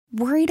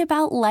Worried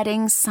about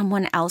letting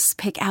someone else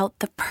pick out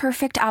the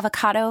perfect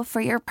avocado for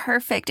your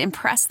perfect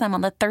impress them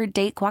on the third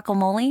date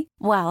guacamole?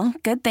 Well,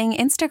 good thing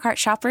Instacart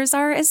shoppers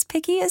are as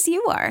picky as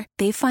you are.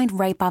 They find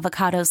ripe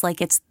avocados like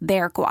it's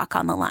their guac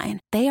on the line.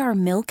 They are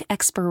milk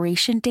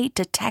expiration date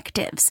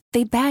detectives.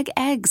 They bag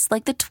eggs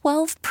like the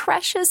 12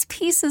 precious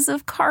pieces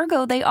of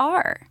cargo they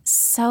are.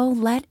 So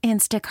let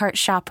Instacart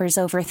shoppers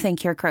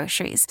overthink your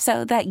groceries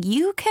so that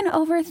you can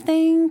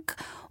overthink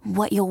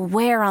what you'll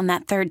wear on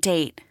that third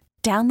date.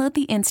 Download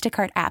the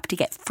Instacart app to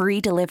get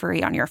free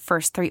delivery on your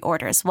first 3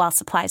 orders while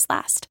supplies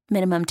last.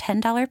 Minimum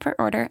 $10 per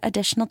order.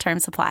 Additional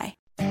terms apply.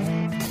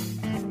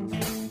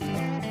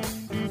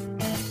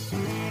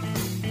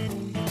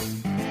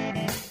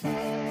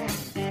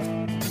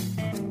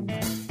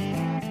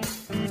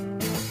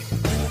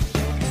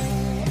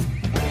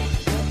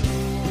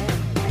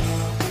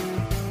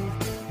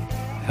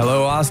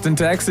 Hello, Austin,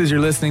 Texas. You're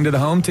listening to the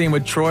Home Team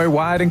with Troy,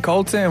 Wyatt, and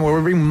Colton, where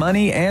we bring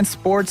money and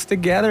sports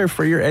together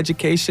for your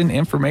education,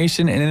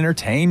 information, and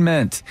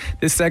entertainment.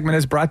 This segment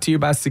is brought to you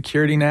by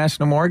Security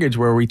National Mortgage,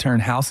 where we turn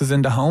houses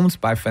into homes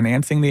by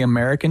financing the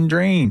American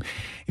dream.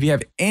 If you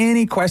have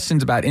any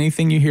questions about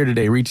anything you hear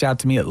today, reach out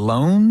to me at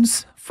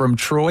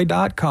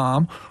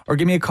loansfromtroy.com or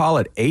give me a call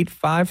at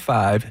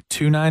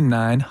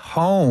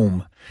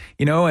 855-299-HOME.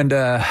 You know, and,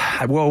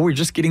 we're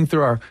just getting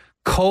through our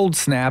cold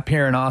snap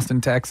here in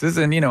Austin, Texas.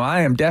 And, you know,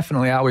 I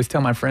always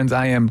tell my friends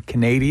I am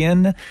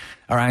Canadian,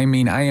 I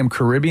am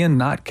Caribbean,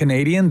 not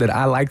Canadian, that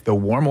I like the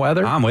warm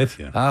weather. I'm with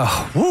you.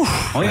 Oh, woo.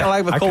 Only I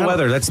like the cold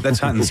weather. That's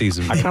hunting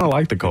season. I kind of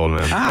like the cold,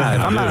 man. If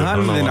I'm not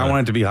hunting, then I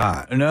want it to be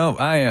hot. No,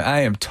 I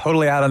am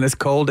totally out on this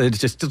cold. It's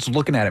just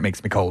looking at it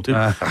makes me cold.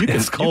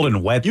 It's cold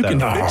and wet, You though. can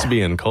fix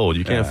being cold.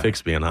 You can't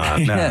fix being hot.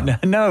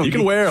 No. You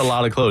can wear a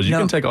lot of clothes. You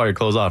can take all your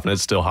clothes off, and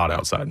it's still hot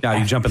outside. Now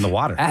you jump in the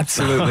water.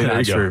 Absolutely There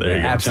not you go. true. There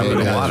you go. Absolutely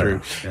Jump in the not water.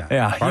 true.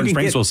 Yeah. Barton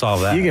Springs will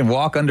solve that. You can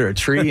walk under a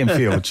tree and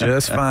feel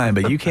just fine,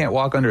 but you can't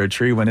walk under a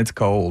tree when it's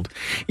cold.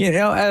 You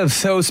know,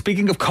 so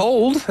speaking of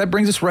cold, that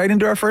brings us right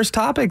into our first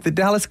topic, the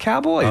Dallas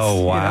Cowboys.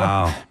 Oh,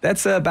 wow. You know,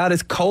 that's about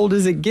as cold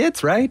as it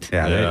gets, right?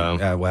 Yeah.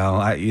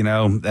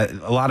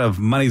 A lot of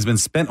money's been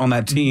spent on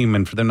that team,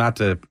 and for them not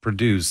to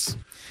produce,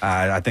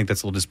 I think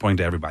that's a little disappointing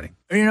to everybody.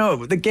 You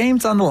know, the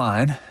game's on the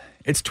line.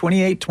 It's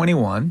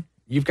 28-21.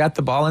 You've got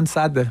the ball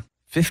inside the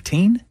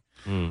 15,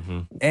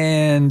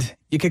 and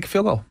you kick a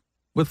field goal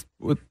with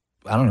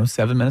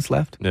 7 minutes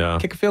left. Yeah.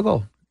 Kick a field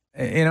goal.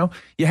 You know,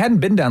 you hadn't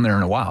been down there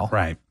in a while.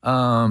 Right.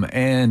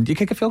 And you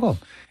kick a field goal.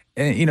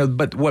 And, you know,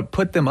 but what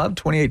put them up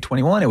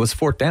 28-21, it was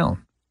fourth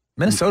down.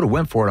 Minnesota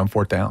went for it on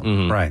fourth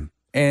down. Right.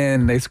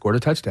 And they scored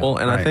a touchdown. Well,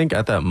 and I think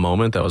at that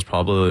moment that was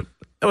probably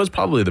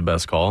the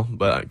best call,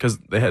 but because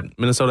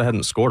Minnesota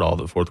hadn't scored all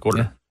the fourth quarter.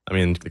 Yeah. I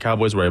mean, the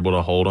Cowboys were able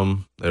to hold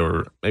them.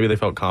 Maybe they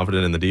felt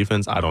confident in the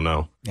defense. I don't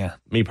know. Yeah.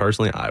 Me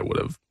personally, I would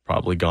have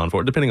probably gone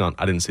for it. Depending on,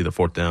 I didn't see the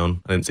fourth down.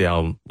 I didn't see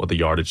what the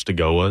yardage to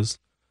go was,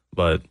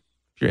 but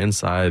if you're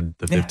inside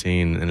the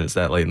 15 and it's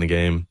that late in the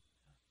game.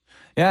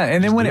 Yeah,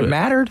 and then when it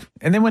mattered,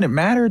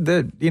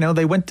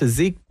 they went to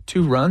Zeke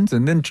 2 runs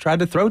and then tried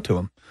to throw to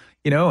him.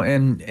 You know,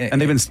 and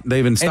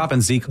they've been stopping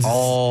Zeke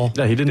all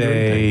he didn't do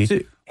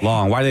anything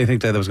long. Why do they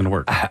think that was going to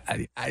work?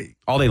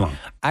 All day long.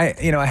 I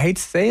hate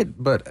to say it,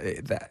 but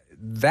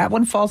that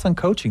one falls on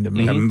coaching to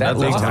me. That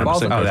That's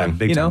falls 100% on coaching.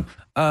 big time.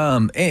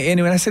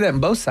 And when I say that on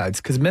both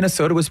sides, because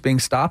Minnesota was being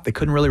stopped, they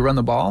couldn't really run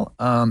the ball.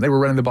 They were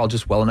running the ball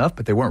just well enough,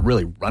 but they weren't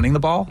really running the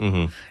ball.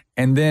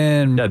 And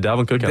then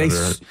Dalvin Cook had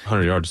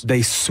 100 yards.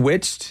 They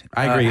switched.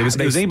 I agree. It was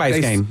anybody's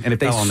game, and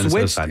it fell on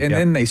Minnesota's side. And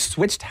then they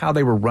switched how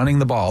they were running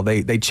the ball.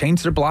 They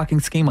changed their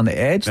blocking scheme on the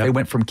edge. Yep. They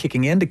went from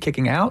kicking in to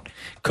kicking out.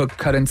 Cook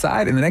cut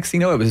inside, and the next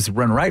thing you know, it was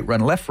run right, run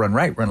left, run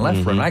right, run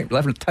left, run right,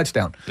 left,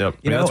 touchdown. Yep.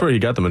 That's where he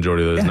got the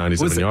majority of those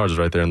 97 yards,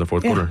 right there in the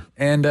fourth quarter.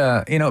 And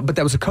but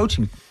that was a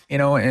coaching,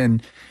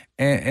 and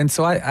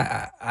so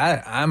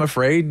I'm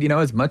afraid,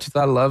 as much as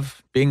I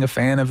love being a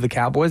fan of the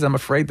Cowboys, I'm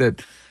afraid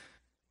that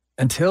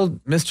until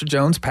Mr.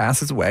 Jones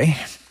passes away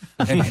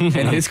and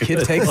his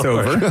kid takes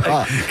over.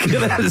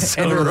 That is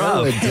so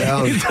rough.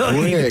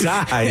 Until he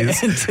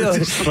dies.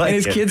 And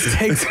his kid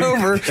takes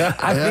over.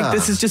 I think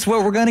this is just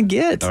what we're going to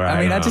get.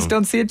 Right, I just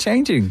don't see it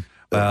changing.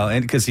 Well,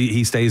 and because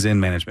he stays in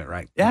management,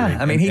 right? Yeah,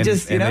 I mean, he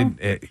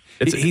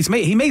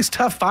makes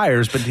tough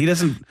fires, but he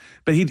doesn't.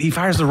 But he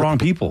fires the wrong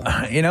people.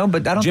 But I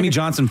don't. Jimmy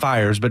Johnson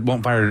fires, but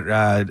won't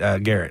fire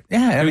Garrett.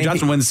 Yeah, Jimmy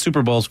Johnson wins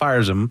Super Bowls,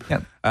 fires him.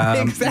 Yep.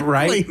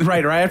 Exactly.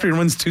 Right after he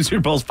wins 2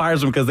 Super Bowls,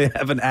 fires him because they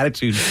have an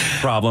attitude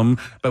problem,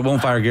 but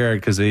won't fire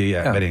Garrett because they.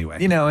 But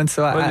anyway, and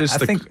so I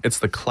think it's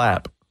the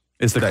clap.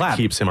 It's the that clap.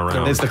 keeps him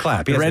around. It's the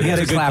clap. The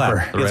red-headed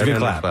clapper. It's a good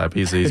clap.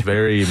 He's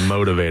very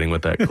motivating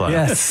with that clap.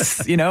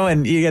 Yes,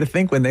 and you got to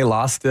think when they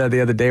lost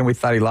the other day and we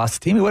thought he lost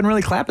the team, he wasn't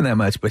really clapping that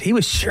much, but he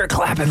was sure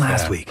clapping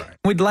last week. Right.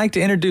 We'd like to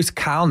introduce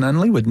Kyle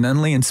Nunley with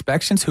Nunley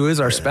Inspections, who is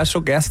our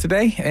special guest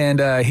today,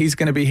 and he's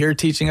going to be here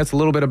teaching us a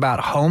little bit about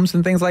homes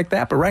and things like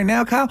that. But right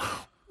now, Kyle,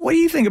 what do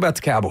you think about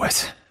the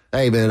Cowboys?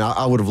 Hey, man,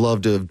 I would have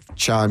loved to have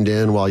chimed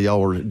in while y'all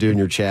were doing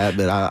your chat,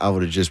 but I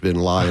would have just been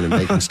lying and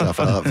making stuff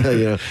up.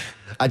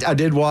 I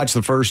did watch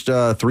the first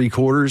 3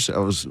 quarters. I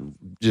was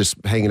just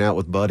hanging out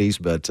with buddies,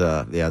 but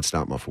yeah, it's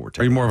not my forte.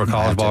 Are you more of a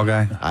college ball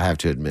guy? I have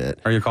to admit.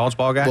 Are you a college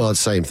ball guy? Well,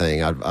 it's the same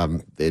thing. I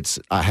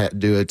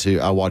do it too.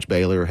 I watch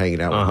Baylor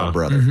hanging out with my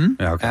brother.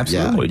 Yeah, okay.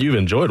 Absolutely. Well, you've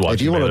enjoyed watching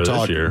If you want Baylor to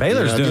talk, this year.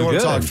 Baylor's if you doing want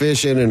to good. talk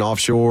fishing and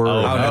offshore,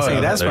 Oh, no, see,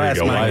 that's there why you it's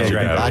go. my Why gig you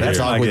right have there. I it can That's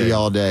here? talk my with gig. you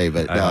all day,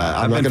 but I know. I've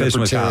I'm not been going to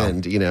fishing with Kyle.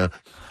 pretend.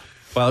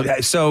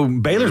 Well, so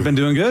Baylor's been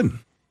doing good.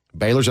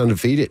 Baylor's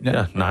undefeated.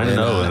 Yeah,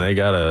 9-0, and they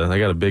got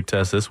a big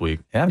test this week.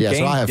 Yeah, Yeah, so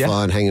game- I have yeah.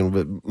 fun hanging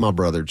with my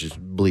brother. Just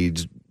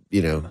bleeds,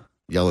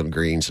 yellow and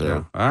green.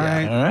 So All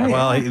right. All right.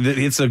 Well,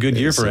 it's a good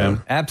year for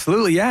him.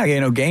 Absolutely,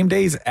 yeah. Game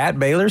days at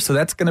Baylor, so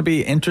that's going to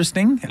be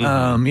interesting.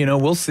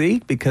 We'll see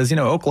because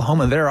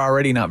Oklahoma, they're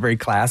already not very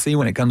classy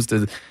when it comes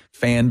to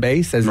fan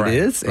base as Right,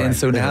 it is, and right.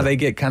 so now they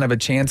get kind of a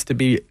chance to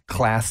be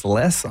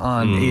classless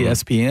on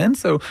ESPN.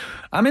 So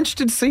I'm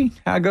interested to see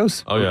how it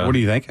goes. Oh yeah. What are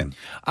you thinking?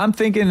 I'm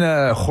thinking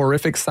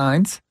horrific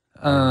signs.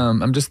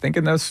 I'm just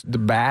thinking the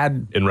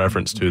bad In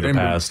reference to the In-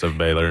 past of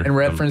Baylor. in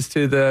reference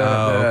to the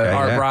okay,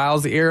 Art yeah.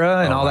 Briles era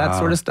and Oh, all that wow.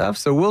 sort of stuff.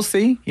 So we'll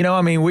see.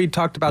 We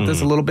talked about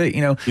this a little bit.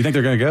 You think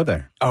they're going to go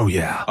there? Oh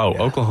yeah. Oh,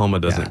 Oklahoma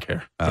doesn't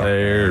care.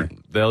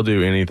 They'll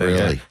do anything.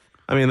 Really?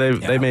 I mean,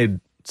 they made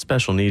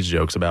special needs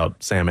jokes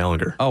about Sam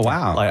Ellinger. Oh,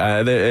 wow.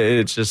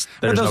 It's just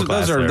there's But no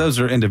class there. those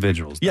are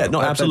individuals. Yeah, though.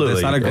 no,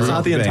 absolutely. That's not a It's group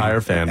not the thing. entire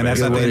fan and that's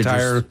base. not the Good way to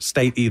entire just-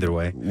 state either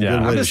way. Yeah, Good way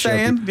I'm to just shut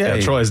saying. the-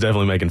 Yeah, Troy's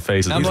definitely making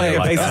faces. I'm He's making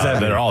like faces that. at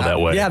They're all that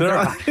way.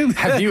 Yeah,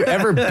 have you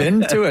ever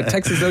been to a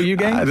Texas OU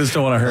game? I just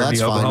don't want to hurt Well, that's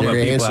the fine. Oklahoma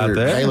Your people out answer,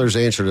 there. Baylor's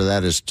answer to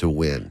that is to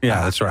win.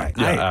 Yeah, that's right.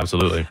 Yeah,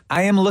 absolutely.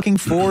 I am looking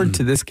forward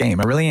to this game.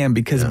 I really am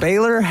because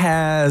Baylor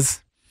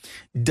has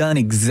done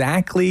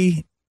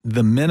exactly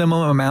the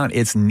minimum amount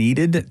it's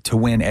needed to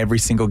win every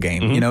single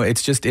game.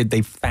 It's just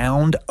they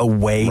found a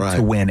way Right.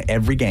 to win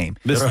every game.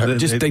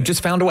 They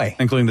just found a way.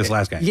 Including this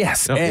last game.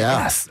 Yes, Yeah.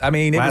 yes. I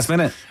mean, Last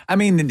minute.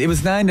 it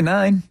was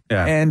 9-9.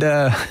 Yeah. And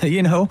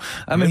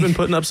They've been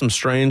putting up some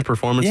strange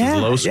performances, Yeah,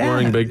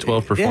 low-scoring yeah, Big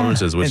 12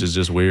 performances, yeah. which And- is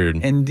just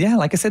weird. And yeah,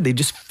 like I said, they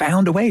just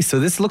found a way.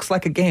 So this looks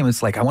like a game.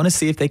 It's like I want to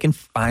see if they can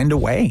find a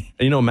way.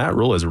 And Matt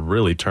Rule has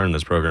really turned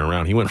this program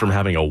around. He went from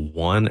having a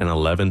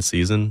 1-11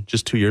 season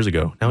just 2 years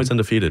ago. Now he's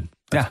undefeated.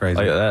 That's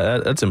crazy.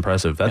 That's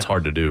impressive. That's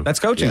hard to do. That's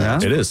coaching, Yeah.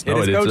 huh? It is. It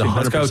is It's coaching.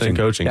 100%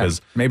 coaching Yeah. because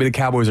Maybe the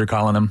Cowboys are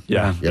calling them.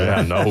 yeah,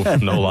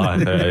 no lie.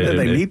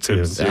 They need to.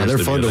 Yeah, they're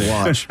fun to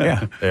watch.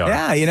 Yeah, They are.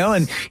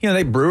 Yeah,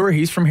 they Brewer.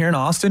 He's from here in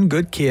Austin.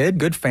 Good kid,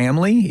 good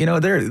family.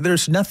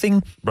 There's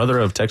nothing. Brother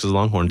of Texas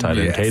Longhorn tight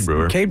end Cade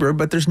Brewer. Cade Brewer,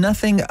 but there's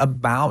nothing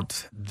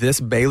about this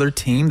Baylor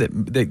team that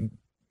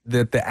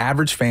the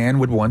average fan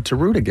would want to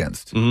root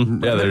against.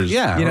 Mhm. Yeah, there's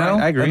Yeah,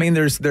 I agree. I mean,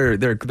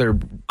 they're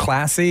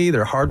classy,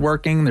 they're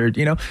hardworking, they're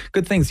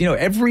good things.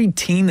 Every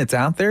team that's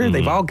out there,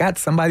 they've all got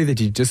somebody that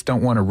you just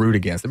don't want to root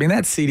against. I mean,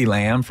 that CeeDee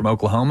Lamb from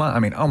Oklahoma. I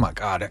mean, oh my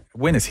God,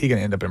 when is he going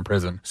to end up in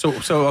prison? So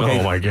okay.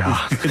 Oh my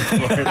God!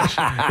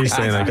 He's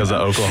saying that because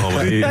of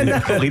Oklahoma.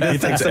 He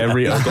thinks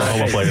every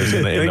Oklahoma player is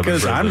going to end up in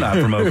Because prison. I'm not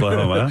from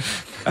Oklahoma.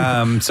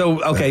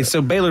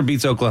 So Baylor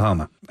beats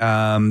Oklahoma.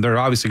 They're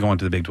obviously going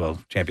to the Big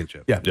 12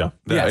 championship. Yeah,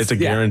 Yes, it's a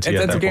yeah. guarantee.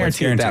 It's at a that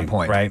guarantee. point. At that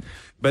point. right?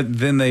 But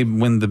then they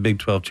win the Big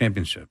 12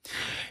 championship.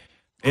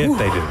 If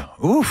they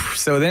do. Oof.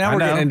 So then now I we're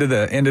know. getting into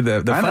the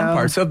I fun know.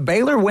 part. So if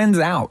Baylor wins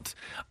out,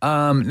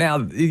 now,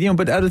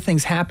 but other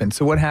things happen.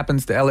 So what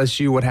happens to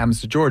LSU? What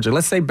happens to Georgia?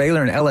 Let's say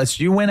Baylor and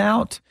LSU win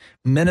out.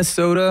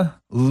 Minnesota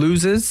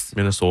loses.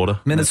 Minnesota.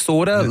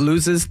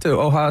 Loses to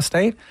Ohio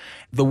State.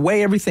 The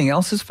way everything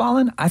else has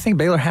fallen, I think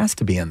Baylor has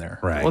to be in there.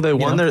 Right. Well, they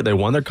won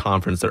their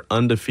conference. They're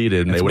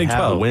undefeated, and It's they would Big have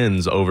 12.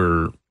 wins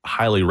over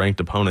highly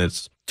ranked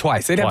opponents.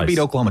 Twice. They'd have to beat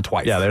Oklahoma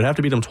twice. Yeah, they'd have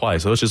to beat them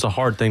twice. So it's just a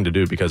hard thing to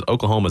do because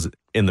Oklahoma's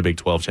in the Big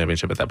 12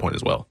 championship at that point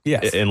as well.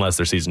 Yes. Unless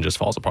their season just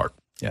falls apart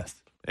Yes.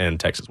 and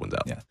Texas wins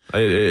out. Yeah.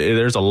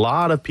 There's a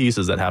lot of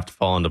pieces that have to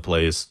fall into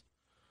place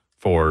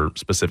for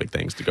specific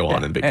things to go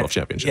on in the Big 12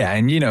 championship. Yeah,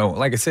 and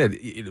like I said,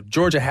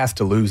 Georgia has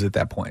to lose at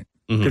that point.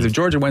 Because if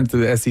Georgia wins to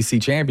the SEC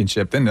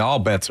championship, then all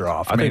bets are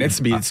off. I mean, think-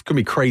 it's going to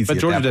be crazy. But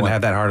at Georgia that didn't point.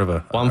 have that hard of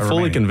a. Well, I'm fully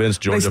remaining.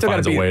 convinced They Georgia still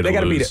finds gotta a way beat- to they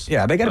gotta beat lose. it.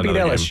 Yeah, they gotta beat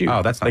another game. LSU.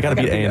 Oh, that's not They got to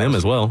They beat gotta beat A&M LSU.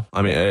 as well.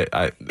 I mean, it is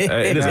a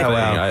thing.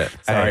 Well,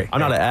 sorry. I'm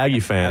not an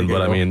Aggie fan,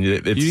 but I mean,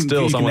 it's You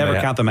still can someone never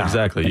they count them out.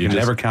 Exactly. You You can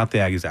just never count the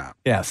Aggies out.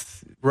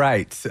 Yes,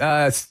 right.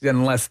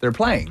 Unless they're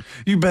playing.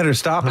 You better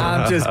stop.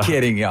 I'm just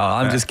kidding,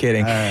 y'all. I'm just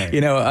kidding. right.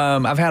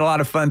 I've had a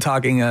lot of fun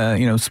talking,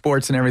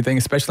 sports and everything,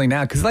 especially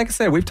now. Because like I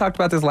said, we've talked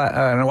about this in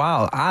a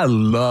while. I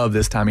love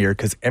this time of year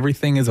because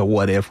everything is a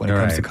what if when it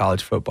comes Right. to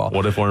college football.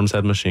 What if Worms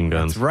had machine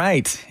guns?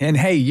 Right. And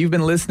hey, you've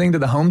been listening to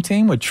The Home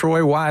Team with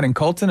Troy, Wyatt, and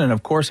Colton, and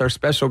of course, our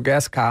special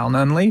guest, Kyle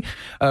Nunley,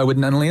 with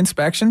Nunley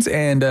Inspections.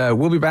 And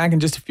we'll be back in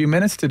just a few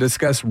minutes to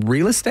discuss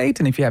real estate.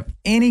 And if you have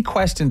any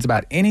questions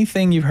about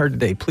anything you've heard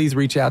today, please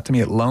reach out to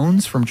me at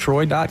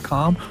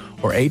loansfromtroy.com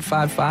or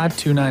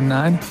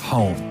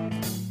 855-299-HOME.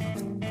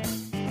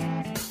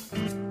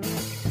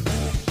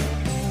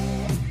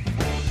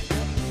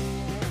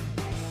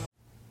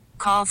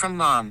 Call from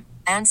mom.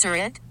 Answer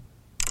it.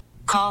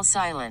 Call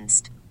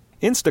silenced.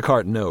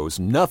 Instacart knows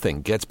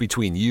nothing gets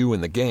between you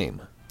and the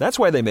game. That's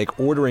why they make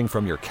ordering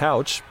from your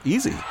couch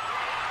easy.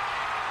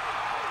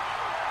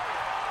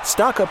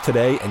 Stock up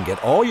today and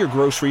get all your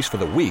groceries for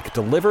the week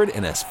delivered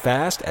in as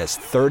fast as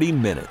 30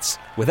 minutes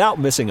without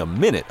missing a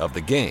minute of the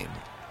game.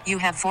 You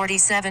have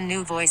 47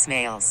 new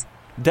voicemails.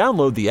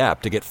 Download the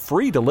app to get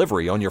free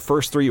delivery on your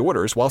first 3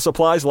 orders while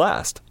supplies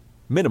last.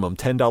 Minimum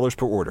 $10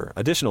 per order.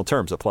 Additional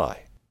terms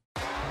apply.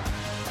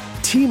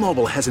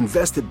 T-Mobile has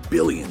invested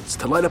billions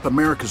to light up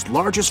America's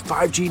largest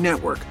 5G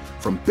network,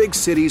 from big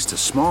cities to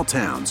small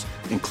towns,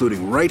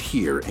 including right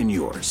here in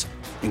yours.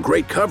 And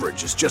great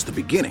coverage is just the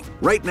beginning.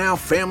 Right now,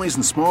 families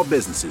and small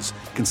businesses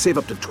can save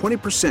up to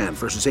 20%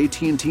 versus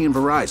AT&T and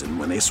Verizon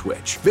when they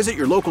switch. Visit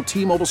your local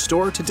T-Mobile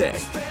store today.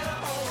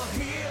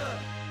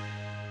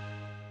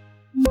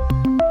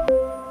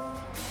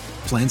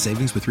 Plan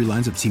savings with 3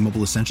 lines of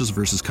T-Mobile Essentials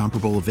versus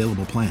comparable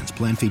available plans.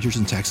 Plan features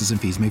and taxes and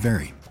fees may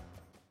vary.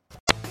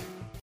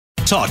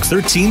 Talk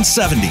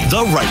 1370,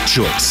 the right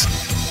choice.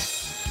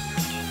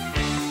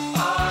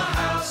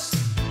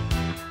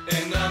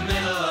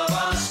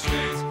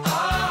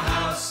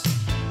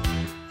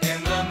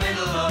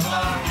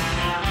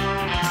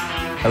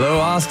 Hello,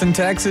 Austin,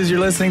 Texas. You're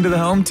listening to the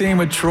Home Team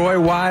with Troy,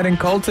 Wyatt, and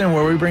Colton,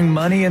 where we bring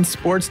money and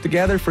sports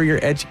together for your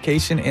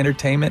education,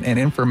 entertainment, and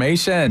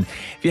information.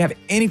 If you have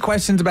any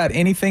questions about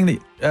anything that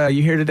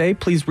you hear today,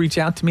 please reach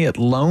out to me at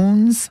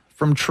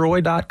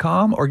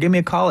loansfromtroy.com or give me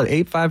a call at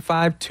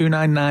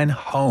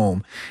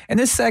 855-299-HOME. And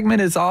this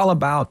segment is all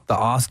about the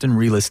Austin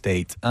real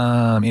estate.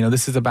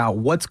 This is about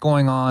what's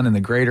going on in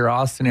the greater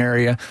Austin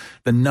area.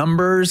 The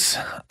numbers,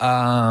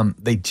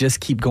 they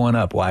just keep going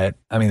up, Wyatt.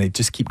 I mean, they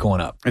just keep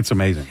going up. It's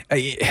amazing.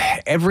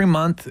 Every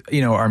month,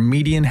 our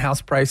median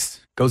house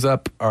price goes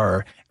up.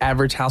 Our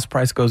average house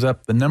price goes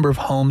up. The number of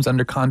homes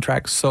under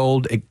contract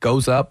sold, it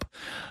goes up.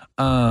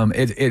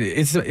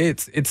 It's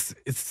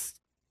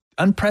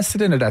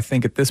unprecedented, I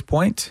think, at this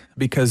point,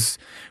 because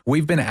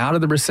we've been out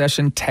of the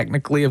recession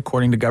technically,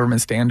 according to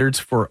government standards,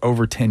 for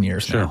over 10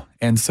 years now.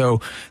 And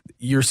so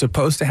you're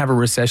supposed to have a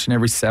recession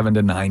every 7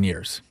 to 9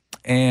 years.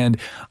 And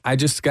I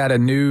just got a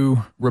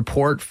new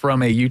report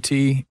from a UT,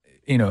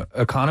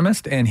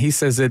 economist, and he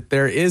says that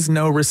there is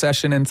no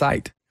recession in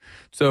sight.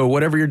 So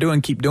whatever you're doing,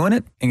 keep doing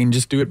it and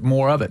just do it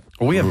more of it.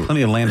 Well, we have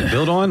plenty of land to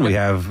build on. We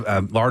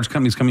have large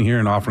companies coming here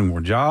and offering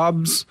more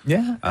jobs.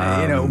 Yeah.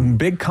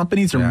 Big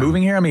companies are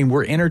moving here. I mean,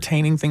 we're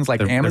entertaining things like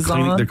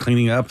Amazon. They're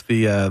cleaning up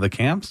the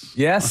camps.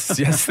 Yes,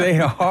 they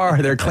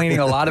are. They're cleaning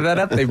a lot of that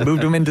up. They've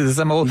moved them into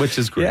some old, which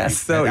is great. Yes,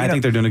 so I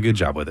think they're doing a good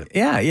job with it.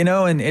 Yeah,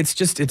 and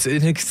it's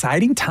an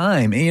exciting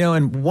time.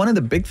 And one of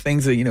the big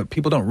things that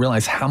people don't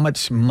realize how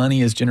much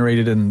money is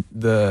generated in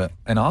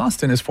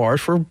Austin as far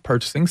as for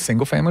purchasing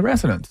single family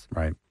residence.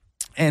 Right.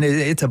 And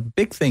it's a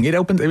big thing. It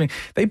opens. I mean,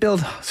 they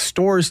build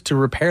stores to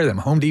repair them.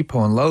 Home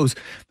Depot and Lowe's.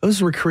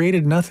 Those were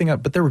created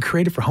but they were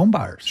created for home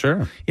buyers.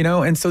 Sure.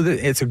 And so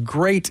it's a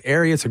great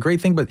area. It's a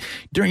great thing. But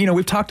during,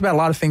 we've talked about a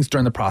lot of things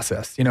during the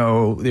process. The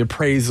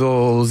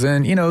appraisals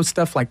and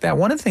stuff like that.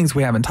 One of the things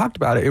we haven't talked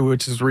about,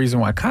 which is the reason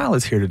why Kyle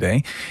is here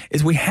today,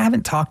 is we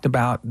haven't talked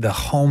about the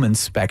home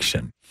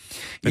inspection.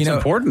 It's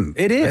important.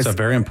 It is. It's a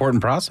very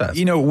important process.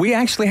 We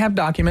actually have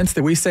documents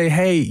that we say,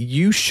 hey,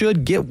 you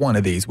should get one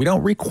of these. We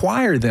don't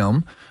require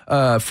them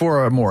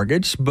for a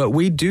mortgage, but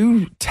we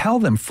do tell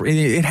them,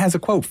 it has a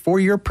quote, for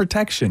your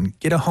protection,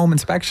 get a home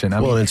inspection.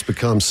 And it's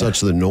become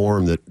such the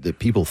norm that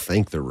people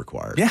think they're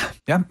required. Yeah.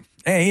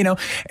 And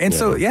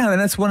so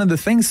that's one of the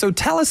things. So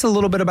tell us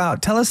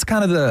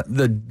kind of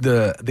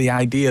the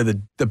idea,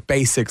 the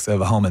basics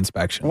of a home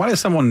inspection. Why does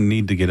someone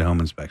need to get a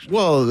home inspection?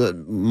 Well,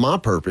 my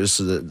purpose,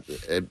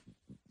 the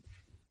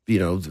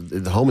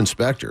home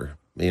inspector,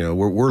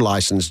 we're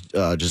licensed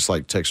just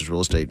like Texas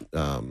real estate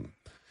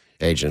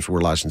agents.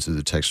 We're licensed through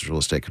the Texas Real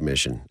Estate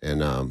Commission,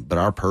 and but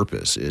our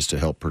purpose is to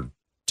help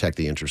protect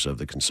the interests of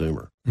the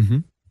consumer.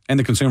 Mm-hmm. And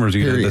the consumer is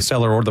either the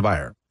seller or the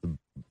buyer.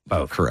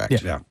 Both.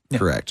 Correct. Yeah.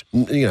 Correct.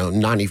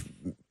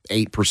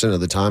 98% of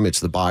the time it's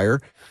the buyer,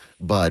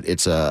 but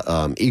it's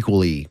a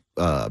equally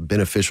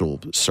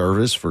beneficial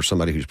service for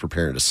somebody who's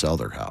preparing to sell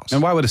their house.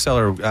 And why would a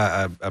seller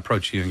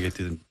approach you and get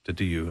to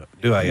do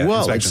a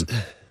inspection?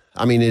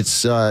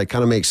 It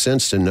kind of makes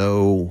sense to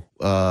know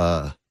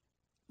the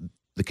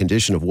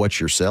condition of what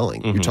you're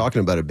selling. Mm-hmm. You're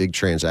talking about a big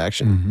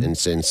transaction, and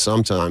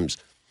sometimes,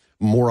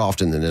 more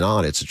often than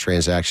not, it's a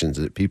transaction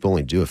that people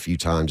only do a few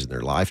times in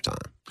their lifetime.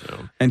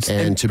 Yeah.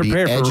 And to be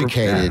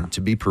educated,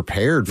 to be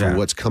prepared for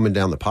what's coming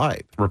down the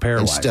pipe. Repair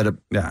instead of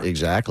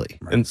exactly.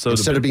 Right. And so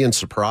instead of being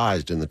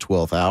surprised in the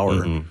 12th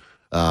hour,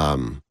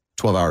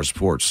 12 hours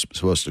before it's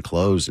supposed to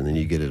close, and then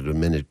you get a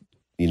minute,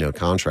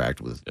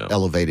 contract with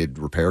elevated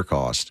repair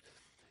costs.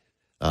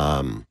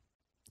 And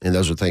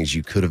those are things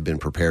you could have been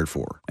prepared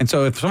for. And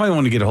so if somebody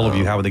wanted to get a hold of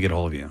you, how would they get a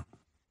hold of you?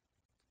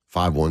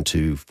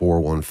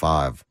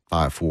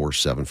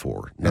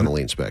 512-415-5474.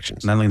 Nunnally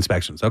Inspections. Nunnally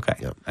Inspections. Okay.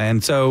 Yep.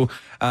 And so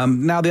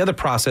now the other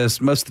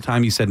process, most of the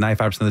time, you said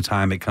 95% of the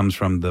time, it comes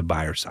from the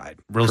buyer side,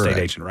 real estate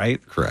agent,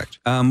 right? Correct.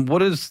 What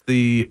does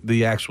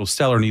the actual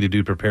seller need to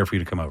do to prepare for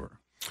you to come over?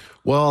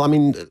 Well,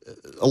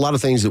 a lot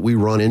of things that we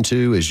run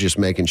into is just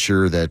making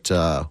sure that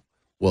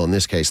Well, in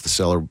this case, the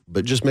seller,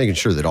 but just making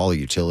sure that all the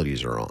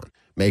utilities are on.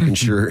 Making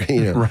sure,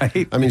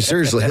 right? I mean,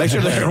 seriously. Make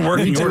sure they're in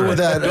working order. With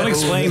that. Don't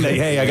explain that,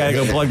 hey, I got to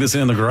go plug this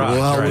in the garage.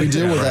 Well, right? we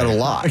deal with that a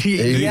lot.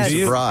 Yeah,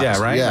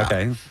 surprised. right? Yeah.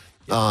 Okay.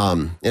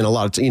 And a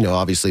lot of,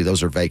 obviously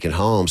those are vacant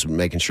homes,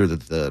 making sure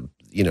that the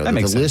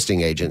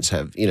listing agents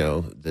have,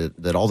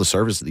 that all the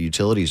services, the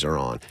utilities are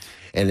on.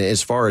 And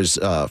as far as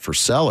for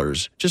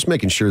sellers, just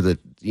making sure that,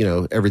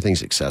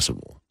 everything's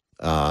accessible.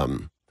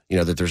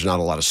 That there's not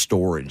a lot of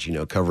storage,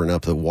 covering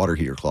up the water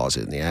heater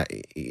closet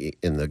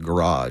in the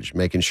garage,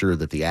 making sure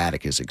that the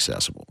attic is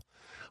accessible.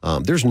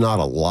 There's not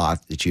a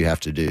lot that you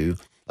have to do,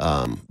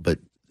 but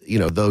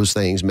those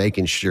things,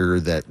 making sure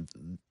that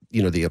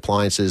the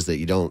appliances that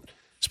you don't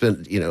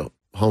spend,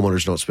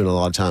 homeowners don't spend a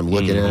lot of time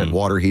looking at,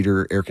 water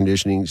heater, air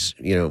conditionings,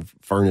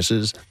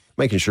 furnaces,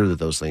 making sure that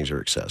those things are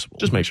accessible.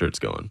 Just make sure it's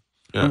going.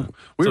 Yeah.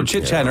 We were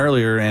chit-chatting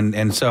earlier,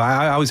 and so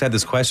I always had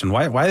this question: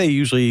 why they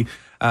usually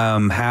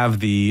have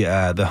the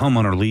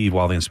homeowner leave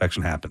while the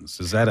inspection happens?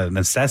 Is that a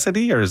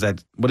necessity, or is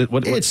that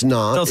what? It's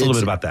not. Tell us a little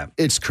bit about that.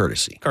 It's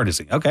courtesy.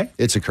 Courtesy. Okay.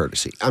 It's a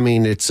courtesy. I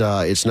mean, it's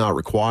not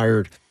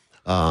required.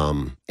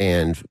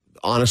 And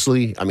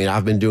honestly, I mean,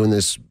 I've been doing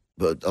this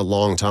a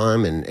long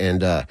time,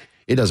 and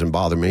it doesn't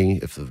bother me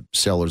if the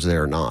seller's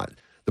there or not.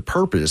 The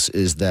purpose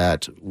is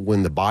that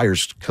when the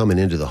buyer's coming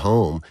into the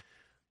home,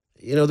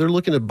 they're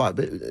looking to buy.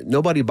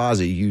 Nobody buys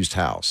a used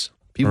house.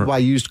 People buy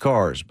used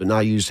cars, but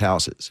not used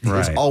houses. Right.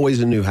 It's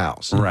always a new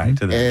house. Right.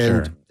 And,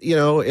 and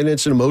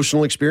it's an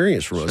emotional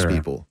experience for most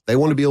people. They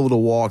want to be able to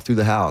walk through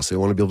the house. They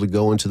want to be able to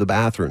go into the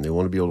bathroom. They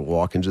want to be able to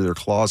walk into their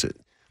closet.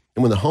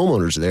 And when the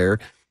homeowner's there,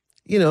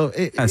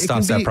 it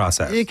stops that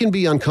process. It can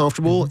be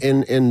uncomfortable,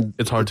 and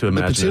it's hard to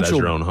imagine it as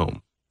your own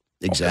home.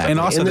 Exactly. And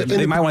also,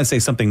 they might want to say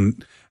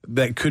something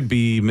that could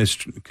be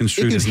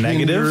misconstrued as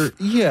negative.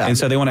 Yeah. And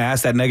so they want to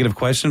ask that negative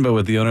question, but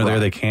with the owner there,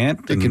 they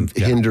can't. It can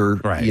hinder,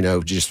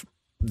 just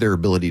their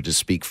ability to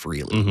speak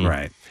freely.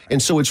 Right.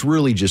 And so it's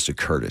really just a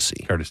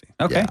courtesy. Courtesy.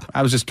 Okay. Yeah.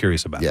 I was just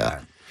curious about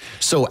that.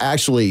 So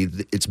actually,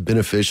 it's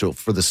beneficial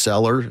for the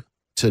seller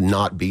to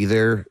not be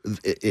there.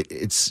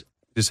 It's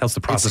just helps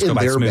the process go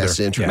by smoother. Best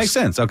interest. Makes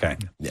sense. Okay.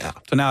 Yeah.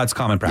 So now it's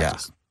common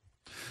practice. Yeah.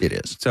 It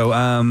is. So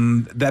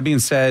that being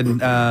said,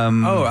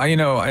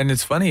 and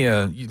it's funny,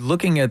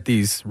 looking at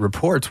these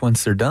reports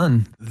once they're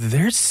done,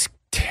 they're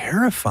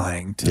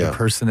terrifying to the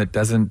person that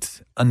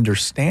doesn't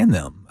understand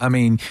them. I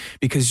mean,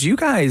 because you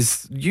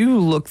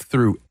look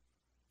through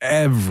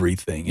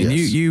everything, and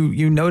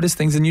you notice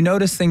things, and you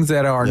notice things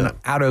that are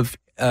out of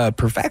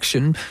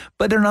perfection,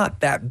 but they're not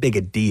that big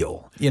a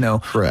deal,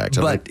 Correct.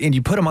 And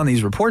you put them on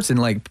these reports, and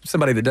like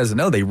somebody that doesn't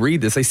know, they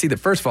read this, they see that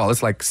first of all,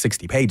 it's like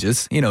 60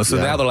 pages, so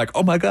now they're like,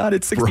 oh my God,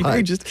 it's 60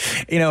 pages,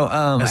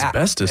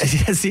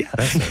 asbestos.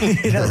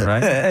 Yes,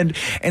 right.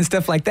 and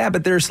stuff like that.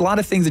 But there's a lot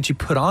of things that you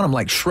put on them,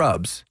 like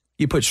shrubs.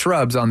 You put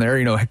shrubs on there,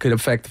 it could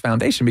affect the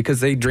foundation because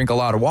they drink a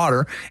lot of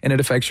water and it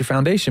affects your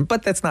foundation,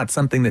 but that's not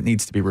something that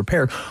needs to be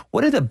repaired.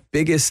 What are the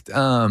biggest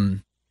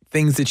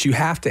things that you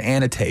have to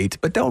annotate,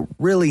 but don't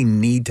really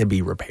need to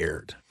be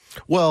repaired?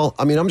 Well,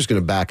 I mean, I'm just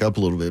going to back up a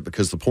little bit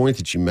because the point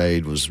that you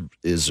made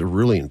is a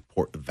really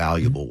important,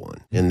 valuable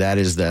one. And that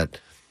is that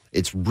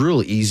it's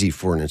really easy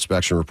for an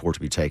inspection report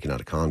to be taken out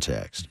of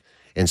context.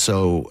 And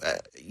so,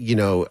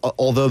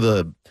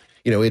 although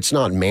it's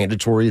not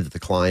mandatory that the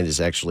client is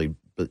actually,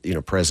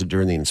 present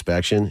during the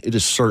inspection, it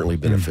is certainly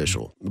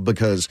beneficial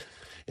because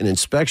an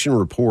inspection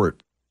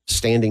report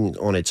standing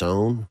on its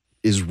own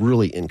is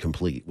really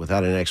incomplete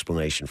without an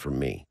explanation from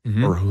me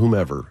or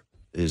whomever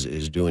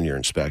is doing your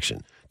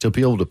inspection to be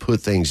able to put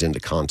things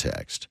into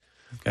context.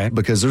 Okay.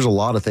 Because there's a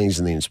lot of things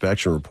in the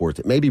inspection report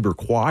that may be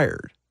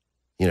required.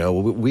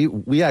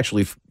 We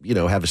actually,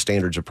 have a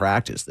standards of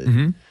practice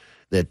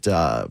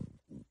that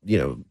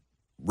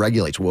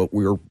regulates what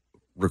we're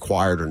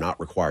required or not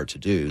required to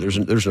do.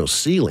 There's no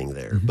ceiling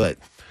there, but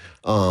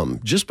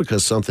just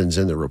because something's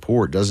in the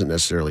report doesn't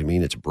necessarily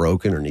mean it's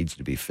broken or needs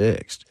to be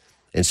fixed.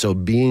 And so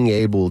being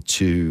able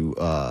to,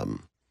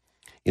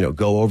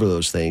 go over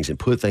those things and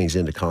put things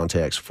into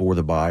context for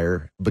the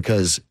buyer,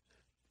 because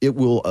it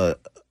will, a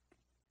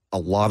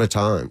lot of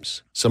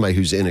times, somebody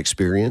who's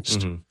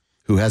inexperienced,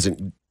 who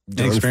hasn't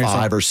done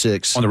 5 or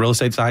 6. On the real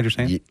estate side, you're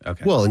saying?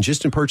 Okay. Well, and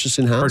just in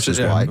purchasing houses.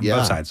 Both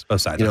sides.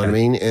 You know what I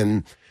mean?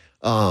 And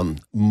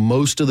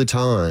most of the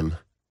time,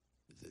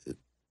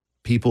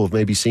 people have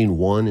maybe seen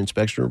one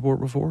inspection report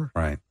before.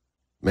 Right.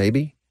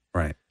 Maybe.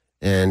 Right.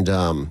 And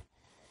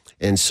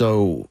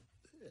so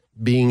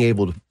being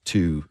able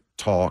to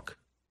talk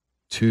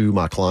to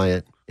my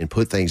client and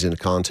put things into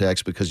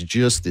context, because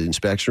just the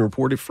inspection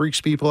report, it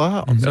freaks people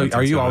out. So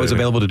are you always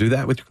available to do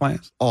that with your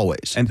clients?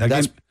 Always. And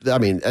again,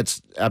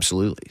 that's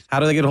absolutely.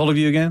 How do they get a hold of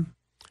you again?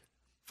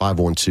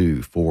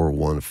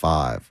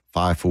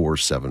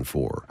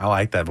 512-415-5474. I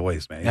like that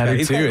voice, man. I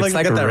do too. It's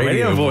like a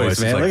radio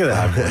voice, man. Like, look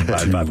at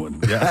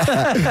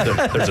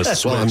that. There's a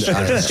switch.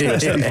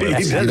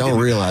 You don't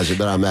realize it,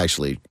 but I'm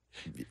actually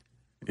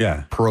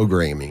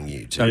programming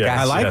you to. Okay,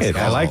 I like it.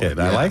 I like it.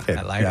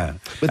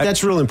 But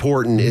that's real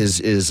important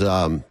is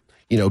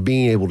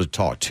being able to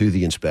talk to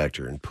the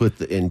inspector and put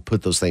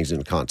those things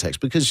into context,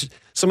 because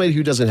somebody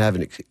who doesn't have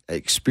an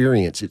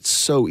experience, it's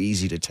so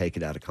easy to take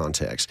it out of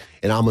context.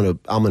 And I'm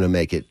gonna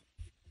make it,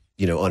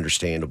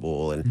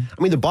 understandable. And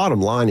I mean, the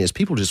bottom line is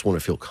people just want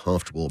to feel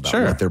comfortable about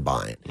what they're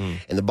buying.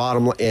 And the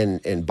bottom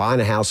and buying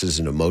a house is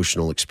an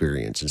emotional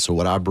experience. And so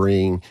what I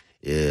bring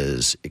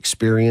is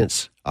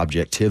experience,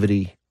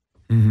 objectivity.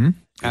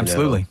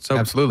 Absolutely.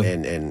 Absolutely.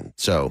 And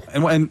so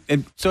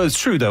it's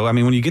true though. I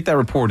mean, when you get that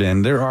report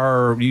in, there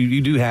are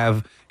you do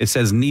have, it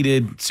says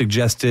needed,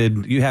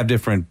 suggested. You have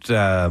different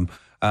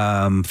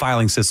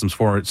filing systems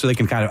for it, so they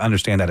can kind of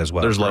understand that as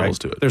well. There's levels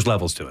to it. There's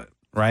levels to it,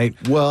 right?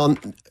 Well,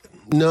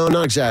 no,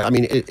 not exactly. I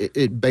mean,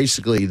 it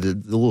basically the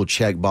little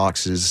check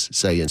boxes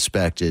say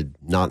inspected,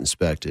 not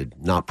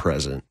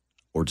present,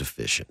 or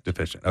deficient.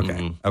 Deficient. Okay.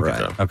 Mm-hmm. Okay.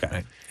 Right.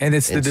 Okay. And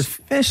the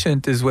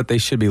deficient is what they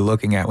should be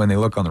looking at when they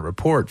look on the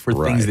report for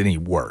things that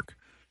need work.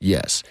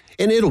 Yes.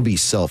 And it'll be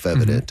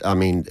self-evident. I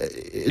mean,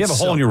 you have a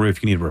hole in your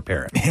roof, you need to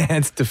repair it. Yeah,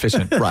 it's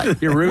deficient. Right.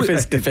 Your roof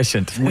is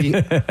deficient.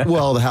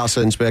 The house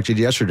I inspected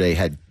yesterday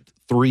had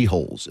 3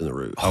 holes in the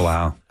roof. Oh,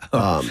 wow.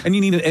 And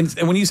you need and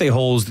when you say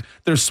holes,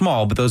 they're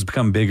small, but those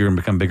become bigger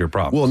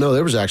problems. Well, no,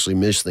 there was actually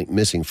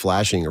missing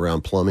flashing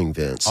around plumbing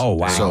vents. Oh,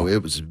 wow. So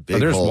it was a big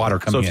there's hole. water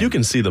coming in. So if you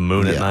can see the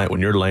moon at night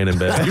when you're laying in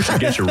bed, you should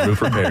get your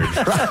roof repaired.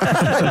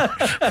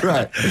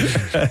 Right.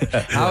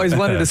 I always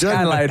wanted a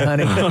skylight,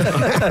 honey.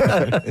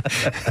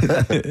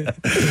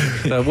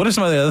 So what are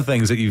some of the other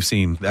things that you've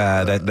seen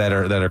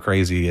that are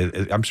crazy?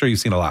 I'm sure you've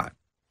seen a lot.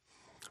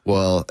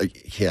 Well,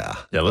 yeah.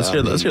 Yeah, let's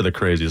hear the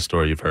craziest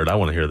story you've heard. I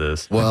want to hear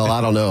this. Well, I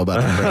don't know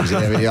about the crazy.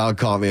 I mean, y'all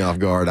caught me off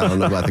guard. I don't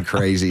know about the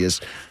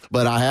craziest,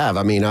 but I have.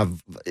 I mean,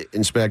 I've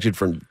inspected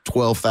from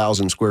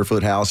 12,000 square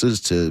foot houses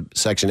to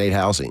Section 8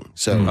 housing.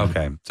 So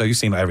okay, so you've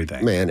seen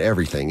everything. Man,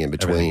 everything in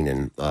between,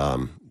 and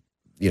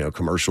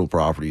commercial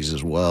properties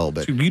as well.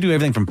 But so you do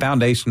everything from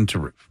foundation to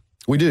roof.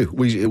 We do.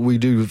 We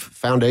do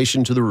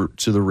foundation to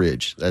the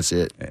ridge. That's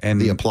it. And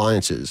the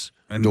appliances,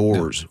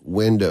 doors,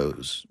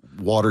 windows,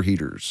 water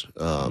heaters,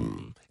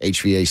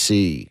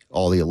 HVAC,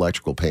 all the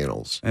electrical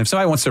panels. And if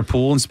somebody wants their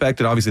pool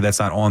inspected, obviously that's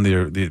not on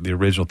the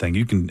original thing.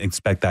 You can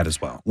inspect that as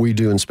well. We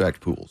do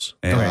inspect pools.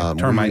 And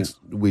termites.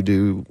 We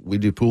do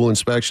pool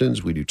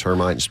inspections. We do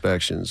termite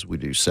inspections. We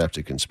do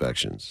septic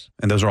inspections.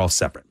 And those are all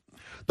separate.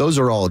 Those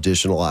are all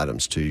additional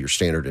items to your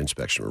standard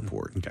inspection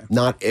report. Okay.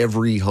 Not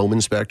every home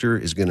inspector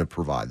is going to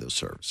provide those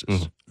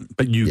services.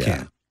 But you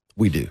can.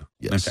 We do,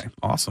 yes. Okay,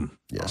 awesome.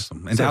 Yes.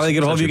 Awesome. And how do they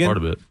get a hold of you again? Part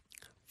of it.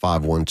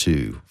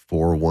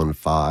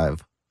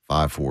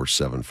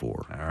 512-415-5474.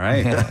 All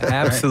right.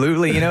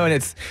 Absolutely. And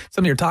it's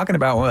something you're talking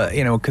about,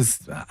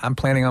 because I'm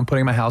planning on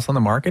putting my house on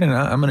the market, and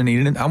I'm going to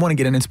need I want to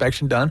get an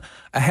inspection done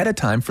ahead of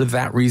time for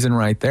that reason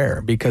right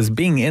there. Because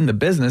being in the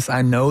business,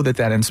 I know that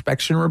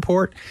inspection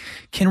report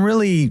can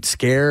really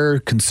scare,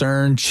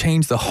 concern,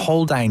 change the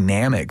whole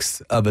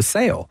dynamics of a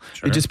sale.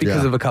 Just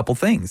because of a couple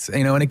things,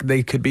 and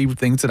they could be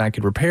things that I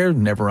could repair,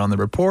 never on the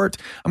report.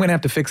 I'm going to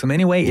have to fix them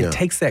anyway. It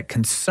takes that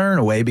concern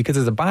away, because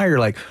as a buyer, you're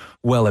like,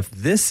 well, if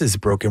this is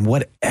broken,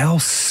 what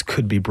else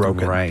could be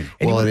broken? Right.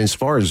 Well, and as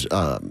far as,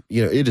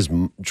 it is,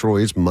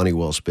 Troy, it's money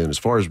well spent. As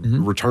far as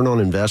return on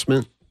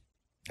investment,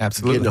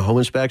 absolutely, getting a home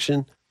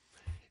inspection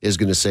is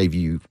going to save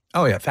you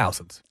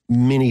thousands.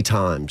 Many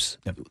times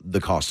the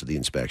cost of the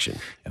inspection.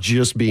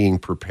 Just being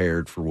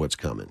prepared for what's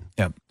coming.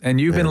 Yep. And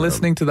you've been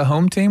listening to the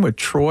Home Team with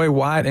Troy,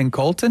 Wyatt, and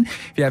Colton.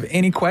 If you have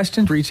any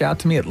questions, reach out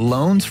to me at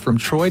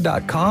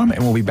loansfromtroy.com,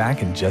 and we'll be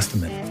back in just a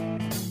minute.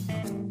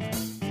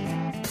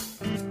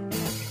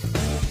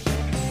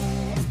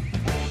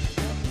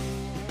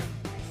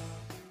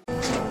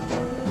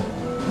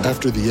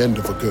 After the end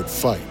of a good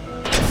fight,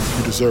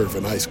 you deserve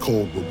an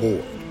ice-cold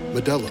reward.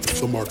 Modelo is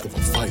the mark of a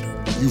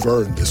fighter. You've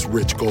earned this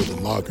rich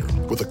golden lager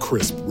with a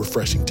crisp,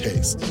 refreshing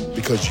taste.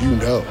 Because you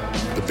know,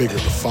 the bigger the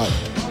fight,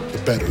 the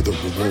better the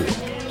reward.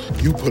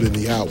 You put in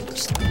the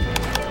hours,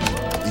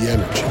 the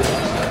energy,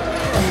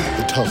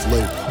 the tough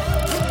labor.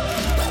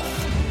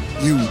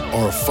 You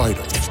are a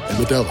fighter,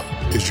 and Modelo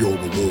is your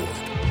reward.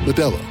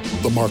 Modelo,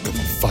 the mark of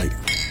a fighter.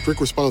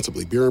 Drink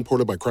responsibly. Beer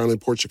imported by Crown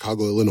Imports,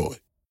 Chicago, Illinois.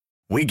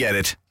 We get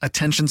it.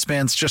 Attention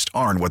spans just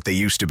aren't what they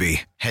used to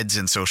be. Heads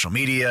in social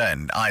media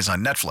and eyes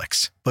on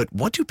Netflix. But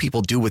what do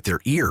people do with their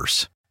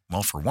ears?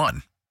 Well, for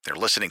one, they're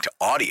listening to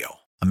audio.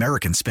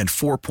 Americans spend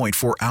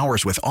 4.4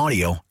 hours with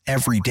audio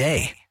every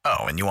day. Oh,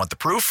 and you want the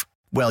proof?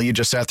 Well, you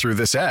just sat through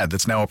this ad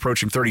that's now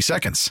approaching 30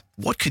 seconds.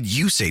 What could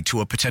you say to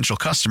a potential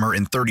customer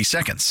in 30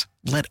 seconds?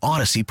 Let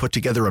Odyssey put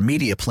together a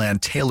media plan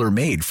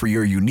tailor-made for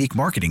your unique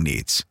marketing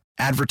needs.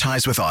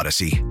 Advertise with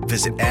Odyssey.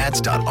 Visit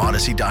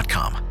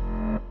ads.odyssey.com.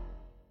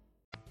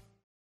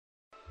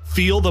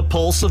 Feel the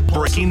pulse of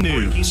breaking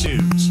news.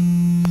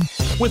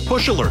 With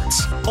push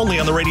alerts, only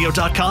on the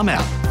radio.com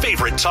app.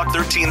 Favorite Talk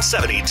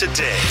 1370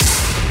 today.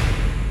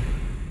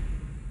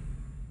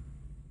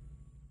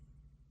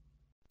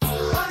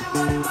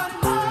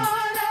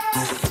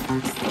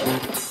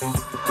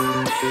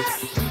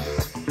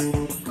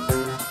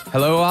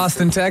 Hello,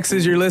 Austin,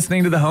 Texas. You're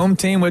listening to the Home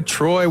Team with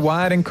Troy,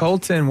 Wyatt, and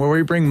Colton, where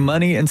we bring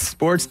money and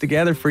sports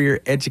together for your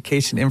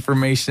education,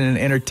 information, and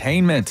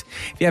entertainment.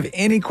 If you have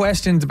any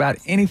questions about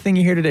anything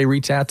you hear today,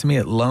 reach out to me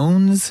at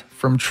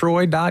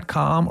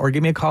loansfromtroy.com or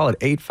give me a call at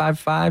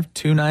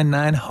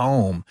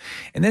 855-299-HOME.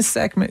 And this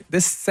segment,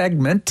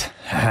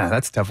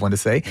 that's a tough one to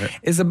say,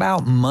 is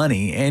about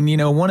money. And, you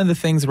know, one of the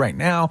things right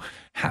now,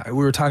 we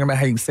were talking about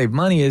how you can save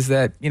money is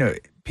that, you know,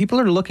 people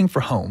are looking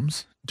for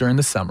homes during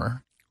the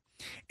summer,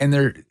 and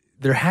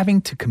they're having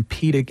to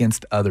compete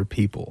against other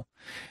people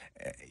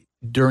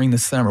during the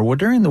summer. Well,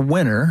 during the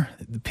winter,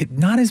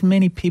 not as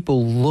many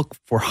people look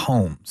for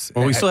homes.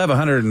 Well, we still have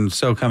 100 and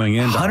so coming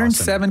in.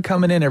 107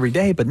 coming in every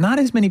day, but not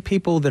as many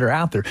people that are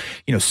out there.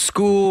 You know,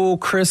 school,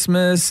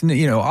 Christmas,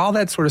 you know, all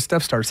that sort of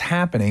stuff starts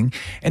happening,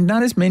 and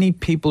not as many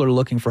people are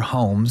looking for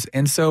homes.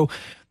 And so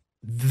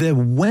the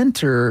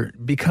winter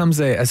becomes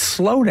a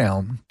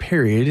slowdown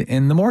period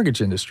in the mortgage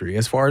industry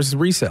as far as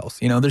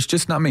resales. You know, there's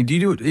just not many. Do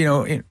you do, you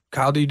know,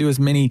 Kyle, do you do as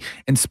many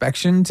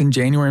inspections in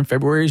January and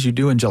February as you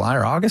do in July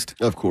or August?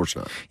 Of course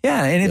not.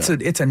 Yeah,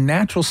 and it's a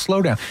natural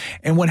slowdown.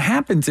 And what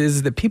happens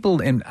is that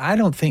people, and I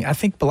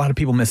think a lot of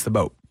people miss the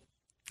boat.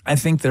 I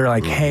think they're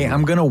like, hey,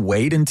 I'm going to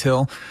wait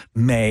until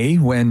May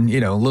when, you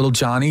know, little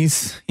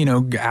Johnny's, you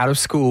know, out of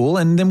school,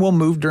 and then we'll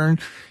move during,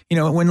 you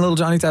know, when little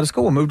Johnny's out of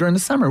school, we'll move during the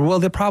summer. Well,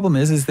 the problem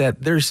is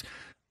that there's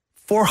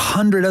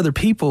 400 other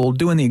people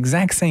doing the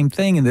exact same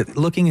thing and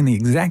looking in the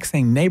exact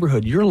same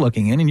neighborhood you're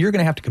looking in, and you're going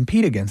to have to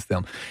compete against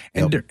them.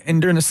 And,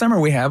 and during the summer,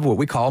 we have what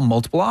we call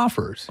multiple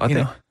offers.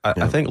 I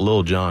think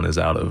Lil Jon is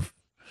out of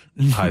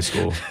high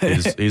school.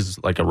 He's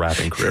like a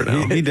rapping career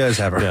now. He does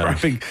have a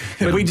rapping.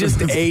 But we just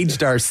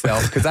aged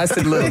ourselves because I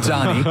said Little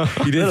Johnny.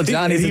 Little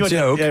Johnny's a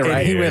joke,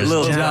 and he went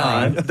Lil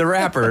Jon, the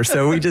rapper.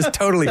 So we just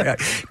totally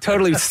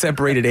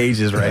separated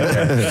ages right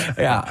there.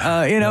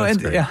 Yeah, you know,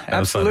 and yeah,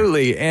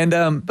 absolutely.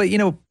 And but you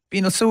know,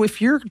 so if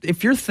you're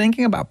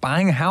thinking about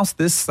buying a house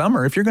this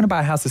summer, if you're going to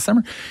buy a house this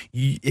summer,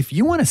 if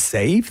you want to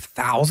save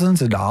thousands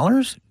of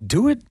dollars,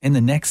 do it in the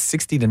next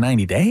 60 to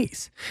 90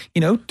 days. You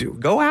know,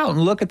 go out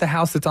and look at the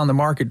house that's on the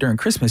market during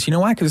Christmas. You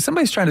know why? Because if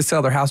somebody's trying to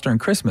sell their house during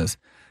Christmas,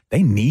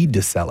 they need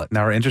to sell it.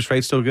 Now, are interest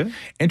rates still good?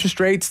 Interest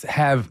rates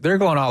they're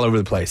going all over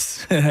the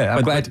place.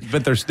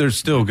 But they're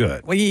still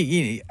good. Well,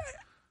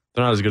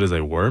 they're not as good as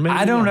they were, maybe?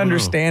 I don't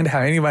understand how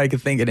anybody could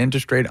think an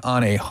interest rate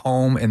on a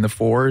home in the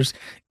 4s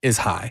is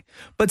high.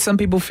 But some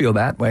people feel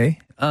that way.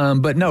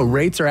 But no,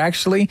 rates are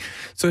actually,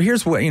 so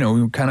here's what, you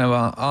know, kind of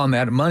on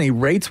that money,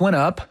 rates went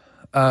up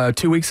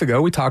 2 weeks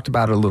ago. We talked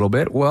about it a little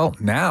bit. Well,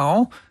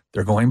 now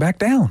they're going back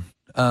down.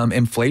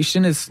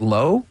 Inflation is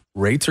low.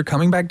 Rates are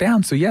coming back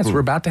down. So yes, we're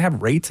about to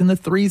have rates in the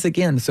 3s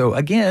again. So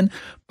again,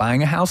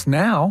 buying a house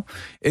now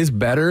is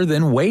better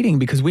than waiting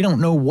because we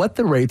don't know what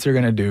the rates are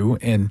going to do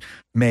in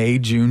May,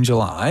 June,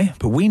 July.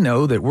 But we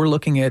know that we're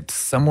looking at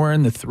somewhere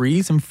in the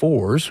 3s and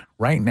 4s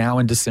right now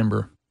in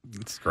December.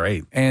 That's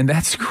great. And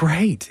that's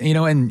great. You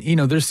know, and, you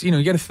know, there's, you know,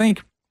 you got to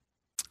think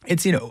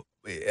it's, you know,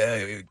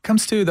 it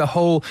comes to the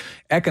whole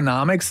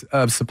economics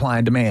of supply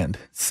and demand.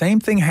 Same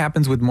thing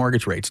happens with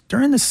mortgage rates.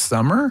 During the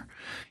summer,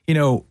 you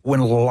know, when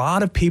a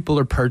lot of people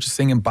are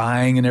purchasing and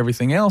buying and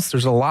everything else,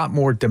 there's a lot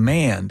more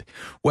demand.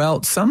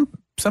 Well, some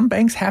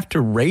banks have to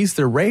raise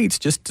their rates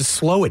just to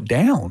slow it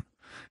down.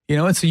 You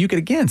know, and so you could,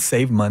 again,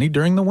 save money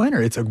during the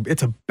winter. It's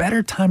a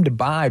better time to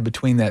buy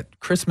between that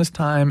Christmas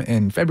time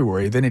and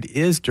February than it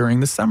is during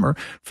the summer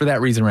for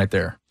that reason right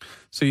there.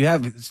 So you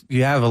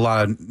have a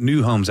lot of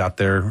new homes out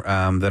there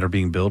that are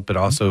being built, but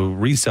also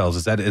resales.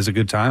 Is a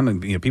good time?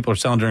 And, you know, people are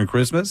selling during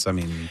Christmas. I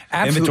mean,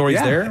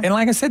 inventory's there. And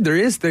like I said,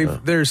 there's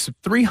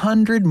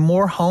 300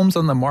 more homes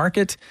on the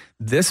market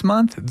this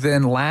month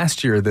than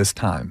last year this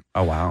time.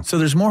 Oh wow! So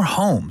there's more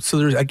homes. So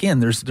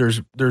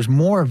there's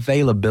more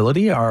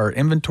availability. Our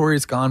inventory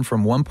has gone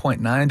from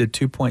 1.9 to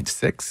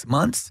 2.6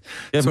 months.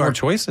 You have more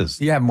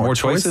choices. You have more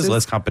choices,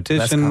 less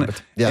competition.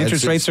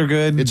 Interest rates are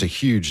good. It's a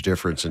huge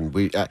difference, and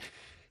we.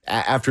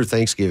 After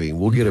Thanksgiving,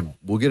 we'll get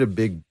a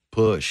big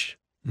push.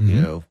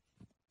 You know,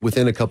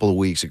 within a couple of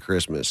weeks of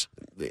Christmas,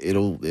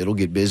 it'll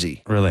get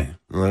busy. Really?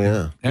 Oh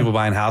yeah. People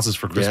buying houses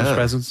for Christmas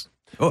presents.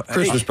 Oh,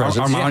 Christmas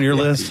presents. Am I on your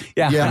list?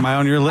 Yeah. Am I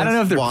on your list? I don't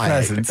know if they're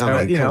presents.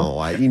 I mean, come on,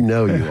 Wyatt. You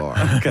know you are.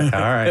 Okay.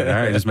 All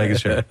right. Just making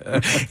sure.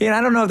 Yeah,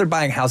 I don't know if they're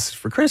buying houses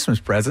for Christmas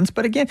presents,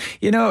 but again,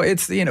 you know,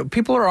 it's, you know,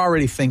 people are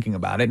already thinking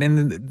about it,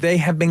 and they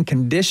have been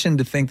conditioned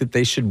to think that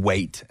they should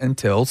wait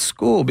until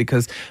school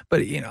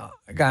but you know,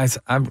 guys,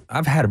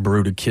 I've had a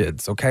brood of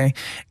kids, okay,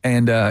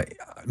 and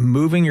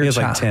moving your child.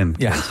 He has like 10.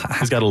 Yeah,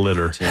 he's got a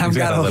litter. I've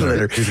got a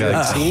litter. He's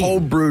got a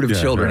whole brood of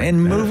children, right.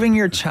 and moving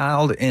your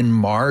child in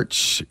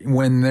March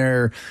when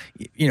they're,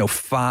 you know,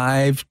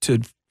 5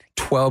 to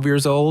 12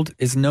 years old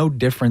is no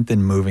different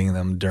than moving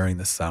them during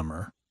the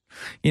summer.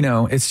 You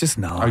know, it's just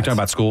not. Are you talking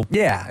about school?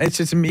 Yeah,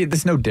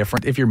 it's no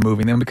different if you're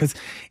moving them because,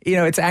 you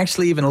know, it's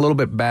actually even a little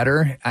bit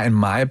better, in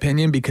my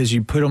opinion, because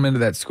you put them into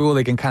that school,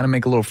 they can kind of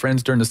make a little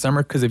friends during the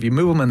summer, because if you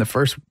move them in the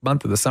first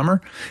month of the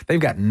summer, they've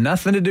got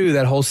nothing to do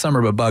that whole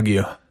summer but bug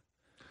you.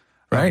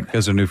 right?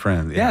 Because they're new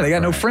friends. Yeah, they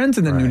got no friends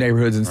in the new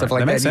neighborhoods and stuff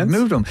like that. You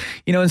moved them,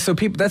 and so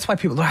that's why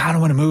people, I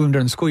don't want to move them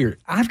during the school year.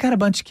 I've got a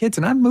bunch of kids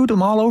and I've moved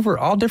them all over,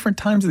 all different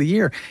times of the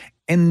year.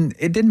 And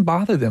it didn't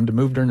bother them to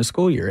move during the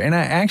school year. And I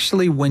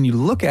actually, when you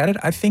look at it,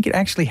 I think it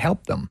actually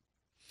helped them.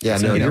 Yeah,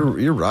 so,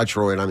 you're right,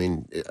 Troy. And I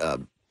mean,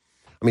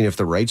 if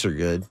the rates are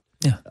good,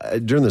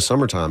 during the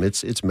summertime,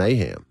 it's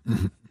mayhem.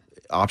 Mm-hmm.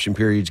 Option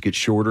periods get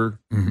shorter.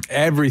 Mm-hmm.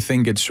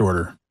 Everything gets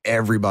shorter.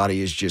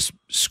 Everybody is just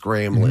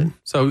scrambling. Mm-hmm.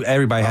 So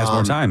everybody has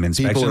more time.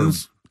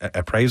 Inspections,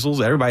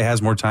 appraisals, everybody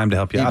has more time to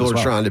help you out. People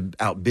are trying to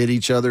outbid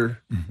each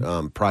other.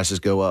 Mm-hmm. Prices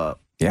go up.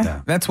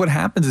 Yeah, that's what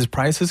happens is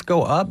prices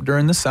go up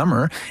during the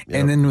summer,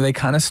 and then they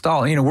kind of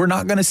stall. We're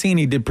not going to see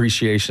any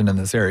depreciation in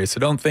this area, so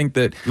don't think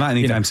that not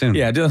anytime soon.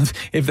 Yeah,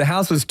 if the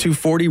house was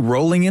 $240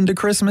 rolling into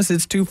Christmas,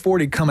 it's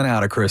 $240 coming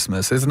out of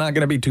Christmas. It's not going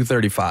to be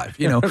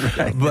 $235.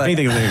 Right. But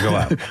anything is going to go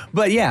up.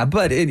 But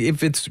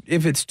if it's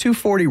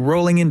 $240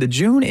 rolling into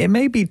June, it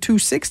may be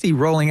 $260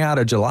 rolling out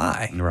of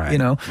July. Right.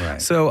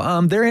 Right.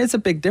 So there is a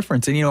big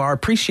difference, and our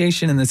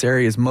appreciation in this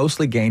area is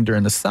mostly gained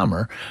during the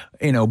summer.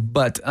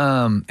 But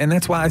and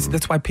that's why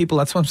people.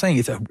 That's what I'm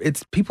saying.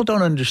 It's people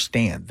don't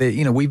understand that.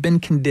 We've been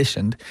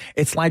conditioned.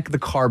 It's like the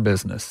car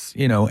business.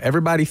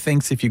 Everybody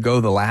thinks if you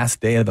go the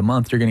last day of the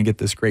month, you're going to get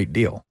this great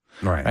deal.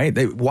 Right.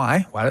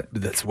 Why?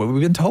 That's what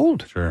we've been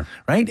told. Sure.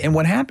 Right. And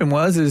what happened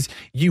is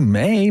you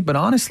may, but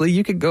honestly,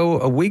 you could go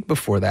a week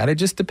before that. It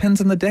just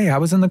depends on the day. I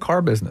was in the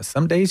car business.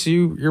 Some days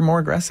you're more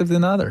aggressive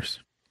than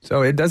others.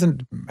 So it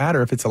doesn't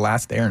matter if it's the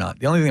last day or not.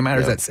 The only thing that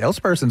matters is that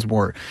salesperson's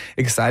more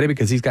excited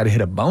because he's got to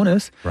hit a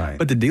bonus. Right.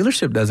 But the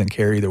dealership doesn't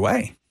care either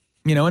way.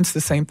 It's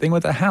the same thing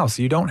with a house.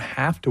 You don't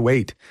have to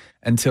wait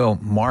until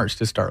March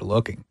to start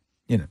looking.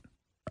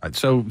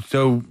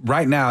 So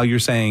right now you're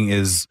saying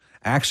is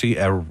actually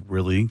a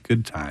really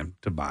good time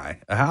to buy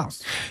a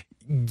house.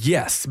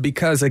 Yes,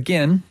 because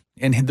again,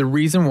 and the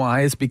reason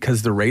why is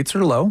because the rates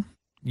are low.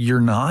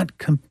 You're not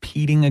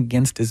competing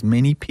against as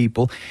many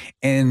people,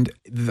 and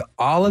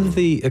all of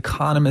the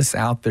economists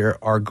out there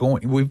are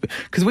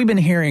because we've been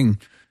hearing,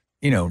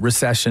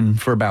 recession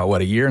for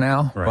about a year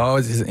now. Right.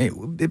 Well,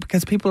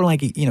 because people are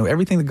like,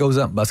 everything that goes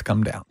up must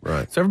come down.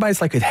 Right. So everybody's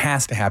like, it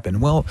has to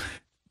happen. Well,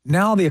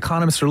 now the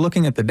economists are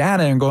looking at the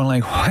data and going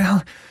like,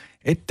 well,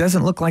 it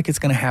doesn't look like it's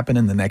going to happen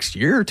in the next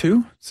year or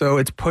two. So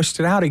it's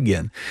pushed it out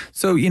again.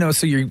 So,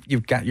 you're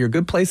a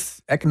good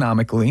place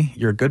economically.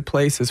 You're a good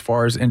place as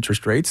far as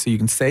interest rates. So you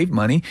can save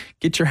money,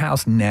 get your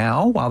house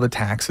now while the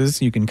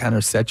taxes, you can kind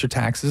of set your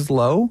taxes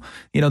low.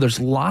 There's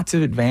lots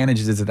of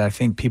advantages that I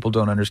think people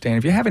don't understand.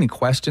 If you have any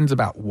questions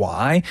about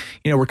why,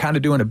 we're kind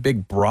of doing a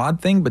big broad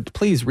thing, but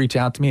please reach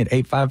out to me at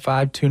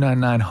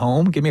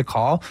 855-299-HOME. Give me a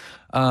call.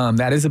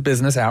 That is a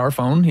business hour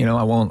phone.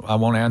 I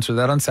won't answer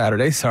that on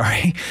Saturday.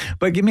 Sorry,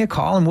 but give me a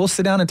call and we'll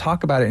sit down and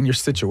talk about it in your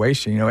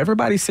situation.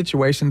 Everybody's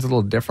situation is a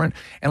little different.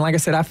 And like I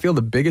said, I feel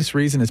the biggest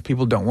reason is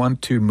people don't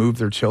want to move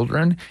their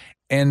children.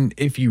 And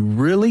if you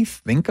really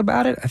think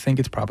about it, I think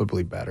it's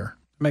probably better.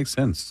 Makes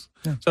sense.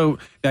 Yeah. So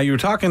now you were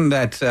talking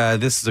that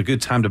this is a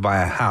good time to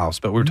buy a house,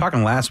 but we were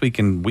talking last week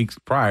and weeks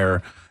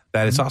prior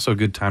that it's also a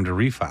good time to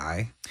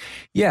refi.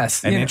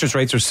 Yes. And interest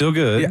rates are still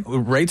good. Yeah,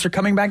 rates are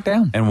coming back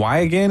down. And why,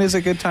 again, is it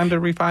a good time to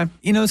refi?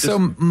 So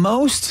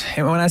most,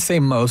 and when I say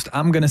most,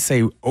 I'm going to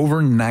say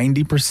over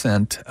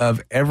 90%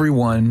 of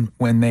everyone,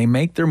 when they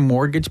make their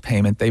mortgage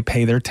payment, they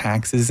pay their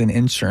taxes and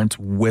insurance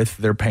with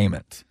their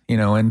payment.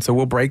 And so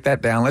we'll break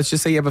that down. Let's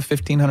just say you have a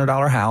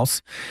 $1,500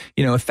 house.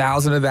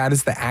 $1,000 of that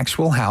is the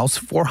actual house.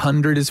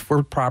 $400 is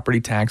for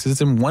property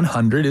taxes, and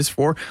 $100 is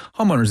for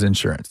homeowners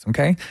insurance.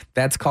 Okay,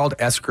 that's called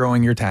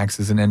escrowing your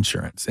taxes and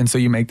insurance. And so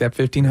you make that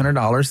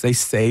 $1,500. They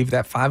save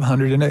that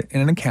 $500 in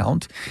an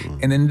account,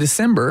 and then in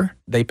December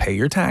they pay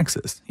your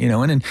taxes.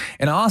 And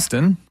in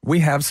Austin we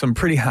have some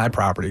pretty high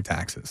property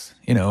taxes.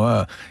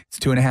 It's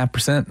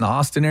 2.5% in the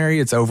Austin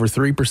area. It's over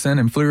 3%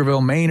 in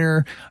Pflugerville,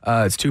 Manor.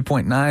 It's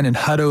 2.9 in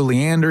Hutto,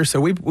 Leander. So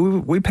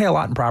we pay a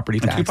lot in property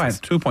taxes.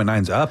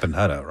 2.9 is up in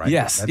Hutto, right?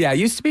 Yes. It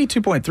used to be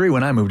 2.3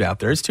 when I moved out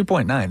there. It's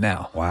 2.9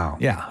 now. Wow.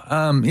 Yeah.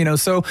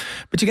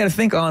 But you got to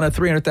think on a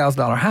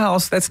 $300,000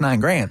 house, that's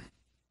 $9,000,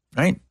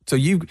 right? So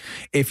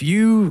if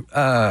you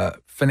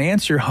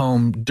refinance your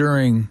home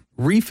during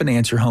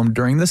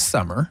the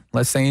summer,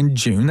 let's say in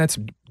June, that's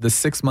the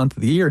 6th month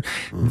of the year,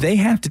 they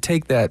have to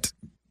take that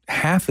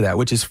half of that,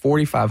 which is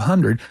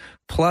 $4,500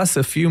 plus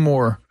a few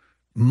more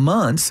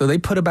months. So they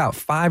put about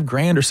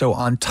 $5,000 or so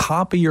on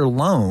top of your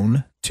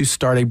loan to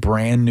start a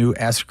brand new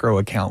escrow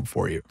account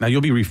for you. Now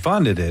you'll be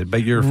refunded it,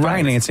 but you're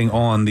financing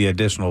on the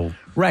additional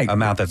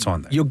amount that's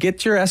on there. You'll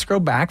get your escrow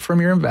back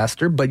from your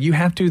investor, but you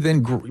have to add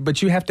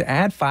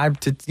 $5,000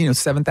 to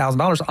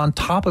 $7,000 on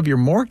top of your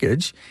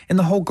mortgage, and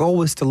the whole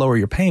goal is to lower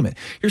your payment.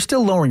 You're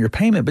still lowering your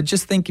payment, but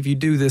just think if you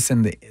do this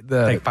in the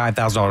take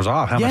 $5,000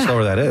 off, how much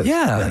lower that is.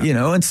 Yeah,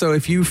 and so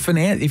if you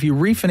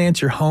refinance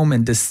your home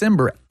in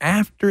December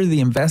after the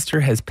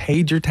investor has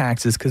paid your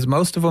taxes, because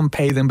most of them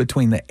pay them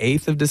between the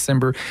 8th of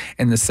December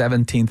and the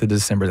 17th of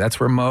December. That's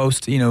where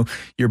most,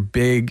 your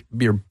big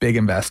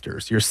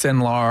investors, your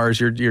Sinlars,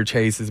 your Chase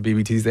cases,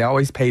 BBTs, they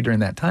always pay during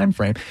that time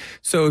frame.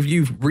 So if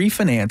you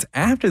refinance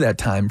after that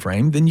time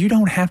frame, then you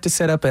don't have to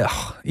set up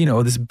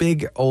this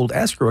big old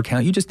escrow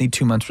account. You just need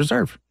 2 months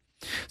reserve.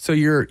 So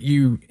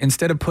you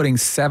instead of putting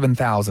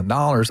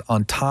 $7,000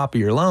 on top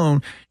of your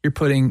loan, you're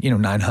putting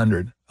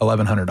 $900,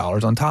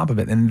 $1,100 on top of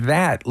it, and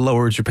that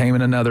lowers your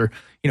payment another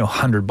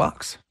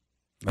 $100.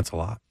 That's a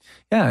lot.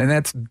 Yeah, and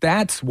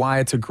that's why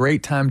it's a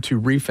great time to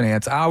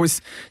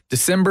refinance.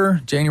 December,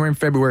 January, and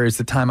February is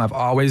the time I've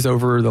always,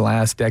 over the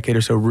last decade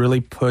or so,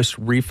 really pushed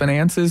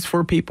refinances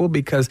for people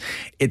because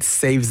it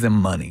saves them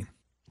money.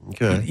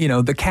 Okay.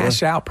 The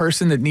cash out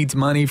person that needs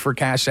money for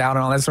cash out and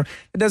all that stuff,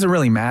 it doesn't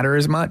really matter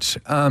as much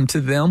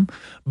to them.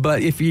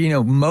 But if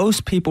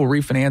most people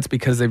refinance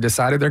because they've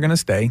decided they're going to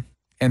stay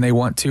and they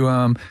want to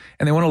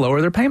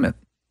lower their payment.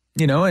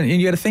 And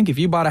you got to think, if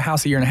you bought a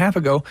house a year and a half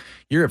ago,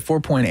 you're at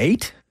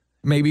 4.8,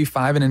 maybe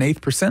 5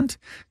 1/8%.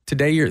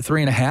 Today you're at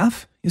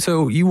 3.5.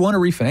 So you want to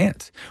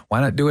refinance.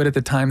 Why not do it at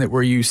the time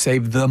where you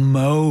save the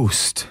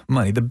most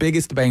money? The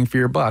biggest bang for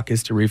your buck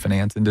is to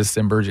refinance in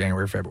December,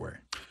 January, February.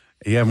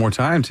 You have more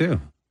time too,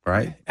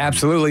 right?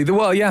 Absolutely.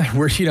 Well, yeah,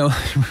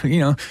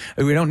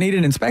 we don't need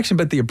an inspection,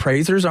 but the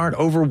appraisers aren't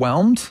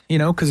overwhelmed,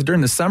 because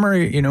during the summer,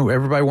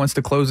 everybody wants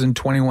to close in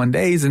 21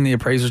 days and the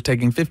appraiser's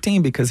taking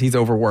 15 because he's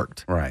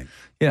overworked. Right.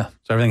 Yeah.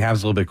 So everything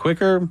happens a little bit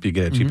quicker. You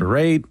get a cheaper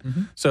rate.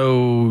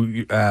 So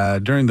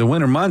during the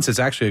winter months, it's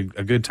actually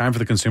a good time for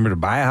the consumer to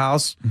buy a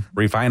house,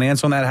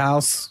 refinance on that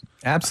house.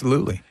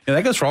 Absolutely. Yeah,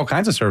 that goes for all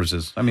kinds of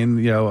services. I mean,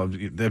 if you want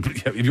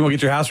to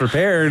get your house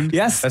repaired,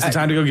 yes, that's the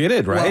time to go get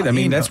it, right?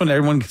 Well, that's when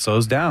everyone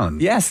slows down.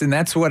 Yes, and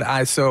that's what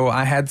I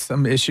had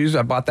some issues.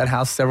 I bought that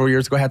house several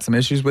years ago, had some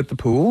issues with the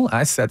pool.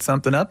 I set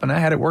something up and I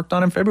had it worked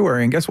on in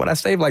February. And guess what? I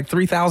saved like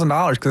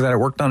 $3,000 because I had it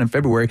worked on in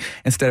February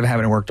instead of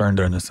having it worked on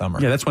during the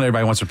summer. Yeah, that's when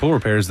everybody wants their pool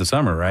repairs the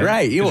summer, right?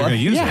 Right. You're going to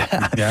use it.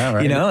 Yeah,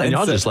 right. And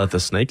y'all just let the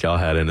snake y'all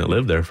had in it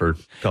live there for a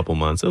couple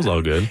months. It was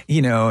all good.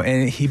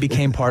 And he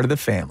became part of the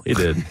family. He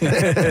did.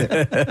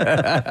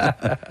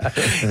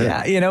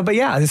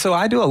 So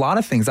I do a lot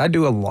of things. I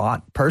do a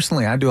lot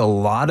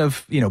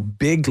of,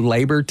 big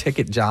labor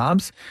ticket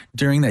jobs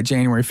during that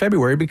January,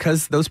 February,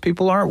 because those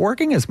people aren't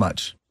working as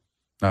much.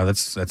 No,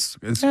 it's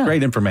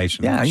great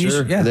information. Yeah,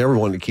 sure. And they were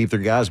wanting to keep their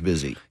guys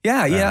busy.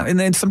 Yeah. And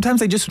then sometimes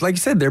they just, like you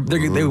said, they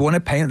want to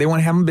pay. They want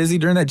to have them busy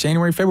during that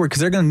January, February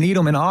because they're going to need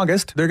them in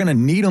August. They're going to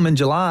need them in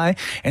July,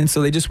 and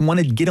so they just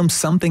want to get them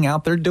something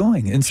out there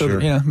doing. And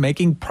so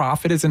making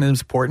profit isn't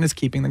as important as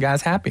keeping the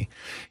guys happy.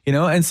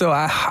 And so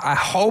I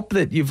hope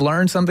that you've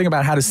learned something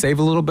about how to save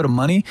a little bit of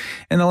money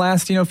in the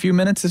last few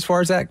minutes as far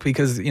as that,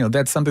 because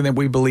that's something that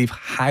we believe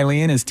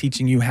highly in, is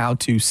teaching you how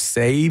to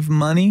save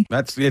money.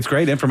 It's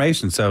great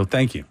information. So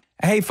thank you.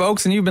 Hey,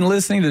 folks, and you've been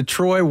listening to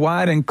Troy,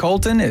 Wyatt, and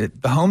Colton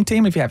at the Home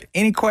Team. If you have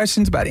any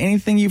questions about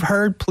anything you've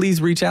heard,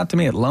 please reach out to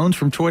me at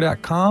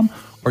loansfromtroy.com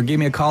or give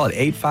me a call at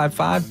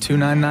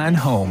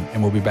 855-299-HOME,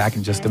 and we'll be back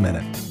in just a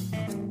minute.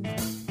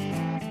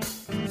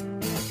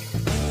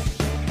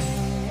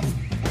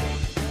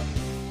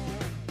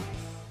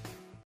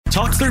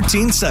 Talk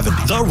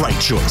 1370, the right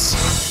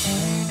choice.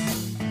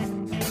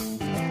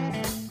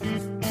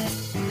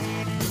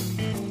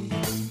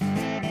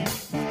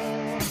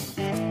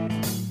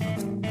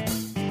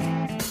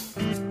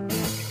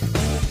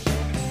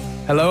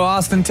 Hello,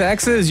 Austin,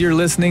 Texas. You're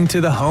listening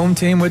to the Home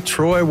Team with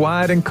Troy,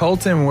 Wyatt, and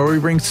Colton, where we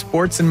bring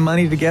sports and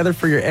money together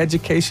for your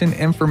education,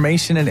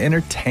 information, and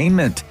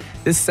entertainment.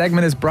 This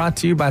segment is brought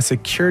to you by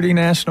Security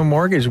National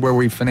Mortgage, where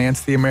we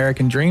finance the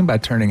American dream by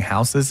turning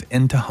houses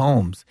into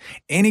homes.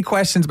 Any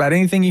questions about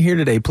anything you hear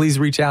today, please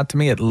reach out to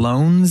me at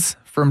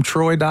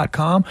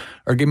loansfromtroy.com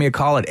or give me a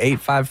call at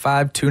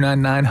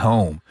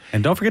 855-299-HOME.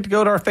 And don't forget to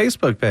go to our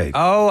Facebook page.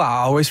 Oh,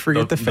 I always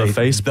forget the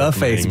Facebook.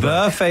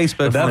 The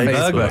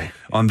Facebook.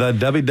 On the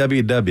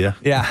www.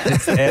 Yeah,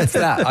 it's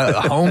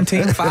Home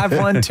Team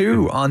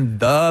 512 on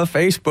the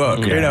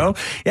Facebook,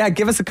 Yeah,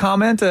 give us a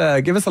comment,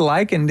 give us a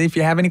like, and if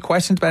you have any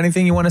questions about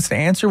anything you want us to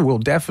answer, we'll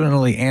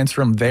definitely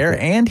answer them there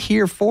and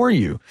here for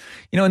you.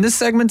 And this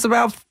segment's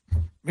about,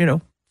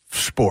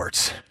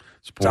 sports.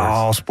 It's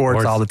all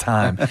sports all the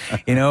time.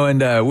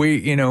 And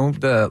we,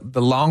 the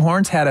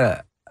Longhorns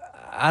had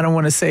I don't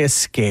want to say a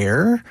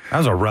scare. That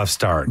was a rough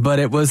start. But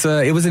it was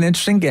an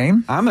interesting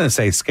game. I'm going to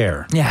say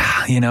scare. Yeah,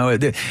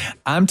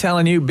 I'm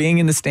telling you, being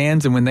in the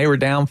stands and when they were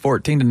down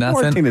 14-0.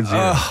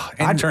 14-0.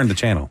 I turned the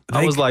channel.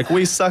 I was like,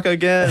 we suck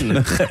again.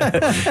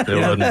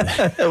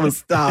 It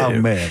was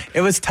man.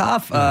 It was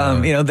tough.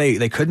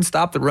 They couldn't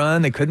stop the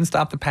run. They couldn't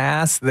stop the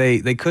pass.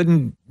 They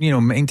couldn't,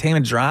 maintain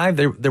a drive.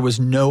 There was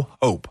no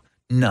hope.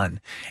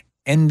 None.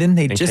 And then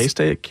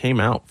K-State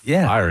came out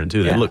firing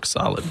too. They looked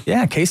solid.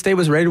 Yeah, K-State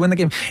was ready to win the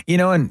game.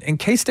 And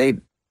K-State,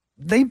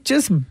 they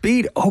just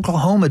beat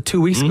Oklahoma 2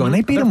 weeks ago, and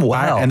they beat them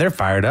well. And they're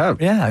fired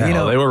up. Yeah,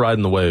 they were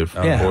riding the wave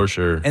for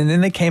sure. And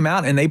then they came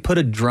out and they put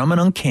a drumming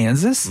on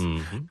Kansas.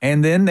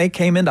 And then they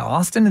came into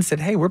Austin and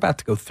said, hey, we're about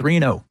to go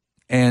 3-0.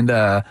 And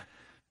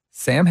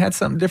Sam had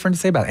something different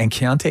to say about it. And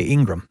Keontae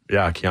Ingram.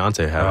 Yeah,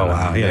 Keontae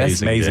had He had an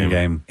amazing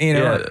game. You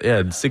know,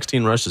 had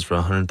 16 rushes for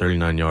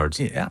 139 yards.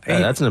 Yeah.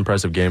 That's an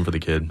impressive game for the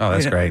kid. Oh,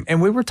 that's great.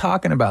 And we were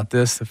talking about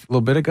this a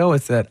little bit ago.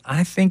 It's that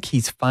I think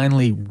he's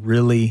finally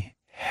really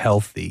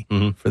healthy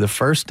for the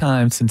first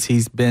time since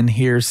he's been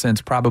here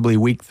since probably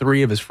week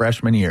 3 of his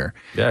freshman year.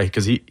 Yeah,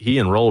 because he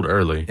enrolled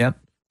early. Yep.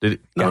 Did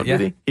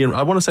he?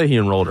 I want to say he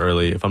enrolled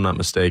early, if I'm not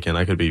mistaken.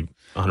 I could be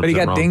 100% But he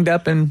got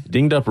wrong.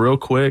 dinged up real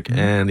quick,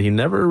 and he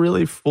never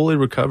really fully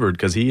recovered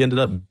because he ended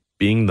up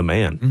being the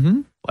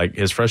man. Like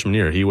his freshman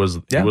year, he was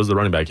the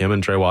running back. Him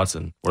and Trey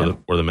Watson were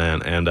the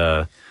man. And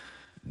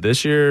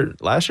last year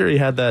he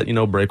had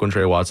that break when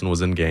Trey Watson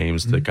was in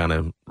games to kind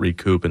of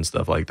recoup and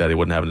stuff like that. He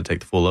wasn't having to take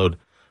the full load.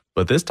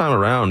 But this time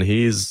around,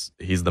 he's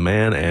the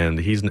man, and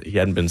he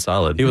hadn't been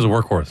solid. He was a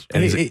workhorse.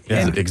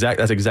 That's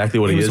exactly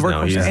what he is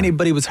now.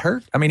 But he was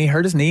hurt. I mean, he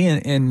hurt his knee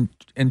in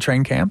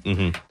train camp,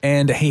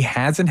 and he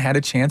hasn't had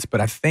a chance. But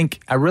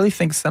I really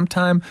think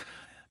sometime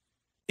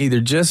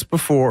either just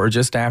before or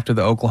just after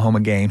the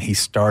Oklahoma game, he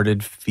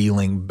started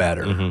feeling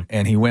better,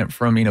 and he went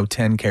from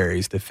 10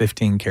 carries to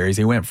 15 carries.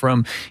 He went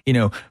from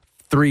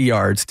 3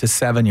 yards to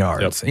 7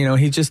 yards. Yep.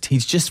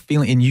 He's just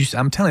feeling. And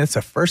I'm telling you, it's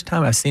the first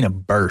time I've seen a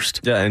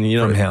burst. Yeah, and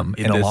from him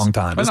in a long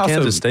time. This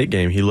Kansas State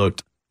game, he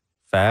looked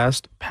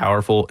fast,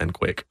 powerful, and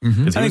quick.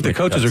 I think the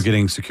coaches are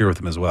getting secure with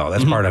him as well.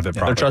 That's part of it.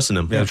 They're trusting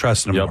him. Yeah, they're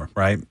trusting him more,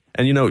 right?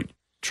 And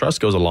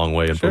trust goes a long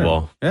way in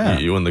football.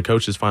 Yeah. When the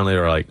coaches finally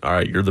are like, all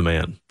right, you're the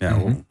man.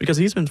 Yeah. Because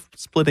he's been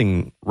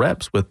splitting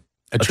reps with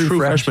a true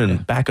freshman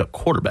backup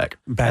quarterback.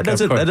 That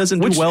doesn't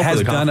do well for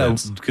the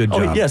confidence. Done a good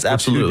job. Yes,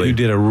 absolutely. You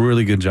did a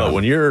really good job. But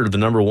when you're the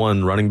number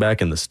 1 running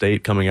back in the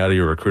state coming out of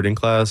your recruiting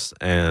class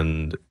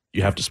and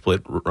you have to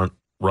split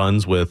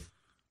runs with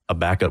a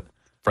backup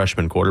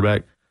freshman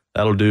quarterback,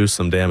 that'll do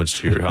some damage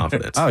to your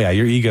confidence. Oh, yeah.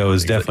 Your ego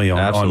is definitely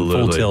on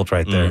full tilt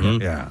right there.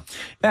 Yeah.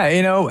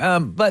 Yeah,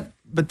 but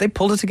they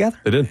pulled it together.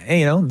 They did.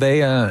 And,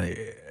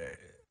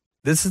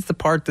 this is the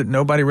part that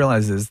nobody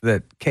realizes,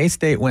 that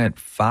K-State went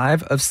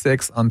 5 of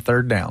 6 on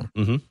third down.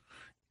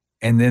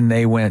 And then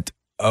they went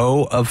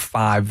 0 of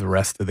 5 the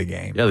rest of the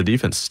game. Yeah, the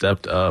defense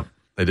stepped up.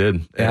 They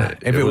did. Yeah.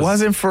 If it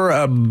wasn't for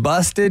a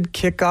busted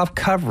kickoff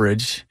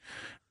coverage,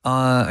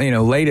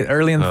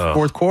 early in the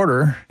fourth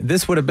quarter,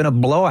 this would have been a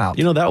blowout.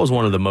 That was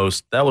one of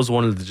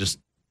the just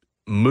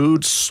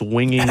mood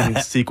swinging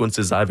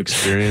sequences I've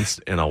experienced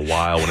in a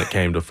while when it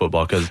came to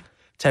football, because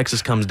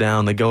Texas comes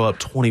down, they go up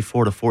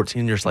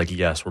 24-14. You're just like,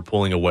 yes, we're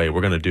pulling away.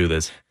 We're going to do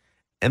this.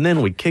 And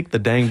then we kick the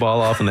dang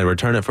ball off and they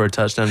return it for a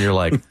touchdown. You're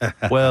like,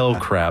 well,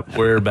 crap,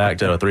 we're back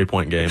to a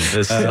 3-point game.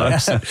 This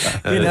sucks.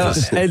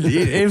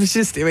 It was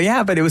just,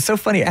 but it was so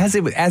funny.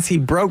 As he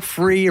broke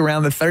free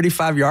around the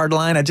 35-yard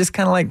line, I just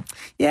kind of like,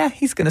 yeah,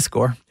 he's going to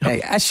score.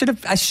 Hey, I should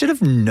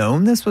have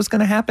known this was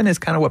going to happen is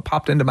kind of what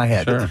popped into my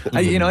head. Sure.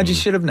 I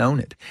just should have known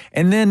it.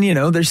 And then,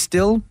 they're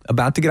still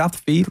about to get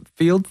off the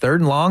field, 3rd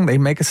and long. They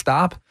make a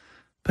stop.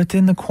 But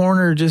then the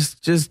corner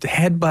just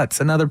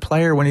headbutts another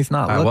player when he's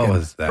not looking. What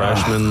was that?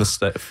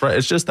 Freshman.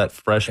 It's just that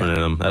freshman in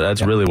him.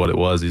 That's really what it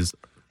was. He's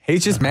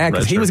just mad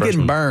because he was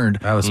getting burned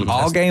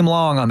all game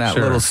long on that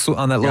little.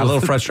 A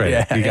little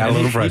frustrated. He got a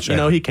little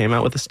frustrated. He came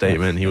out with a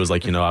statement. He was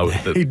like, he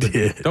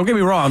did. Don't get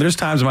me wrong. There's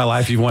times in my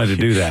life you wanted to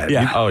do that.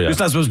 Yeah. You're not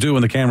supposed to do it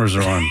when the cameras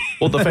are on.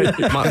 Well,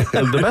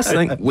 the best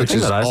thing, which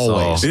is that I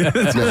always.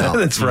 saw.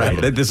 That's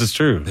right. This is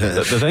true.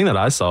 The thing that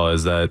I saw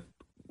is that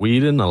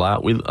we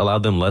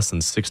allowed them less than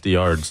 60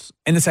 yards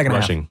in the second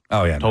rushing.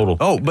 half. Oh yeah, total.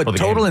 But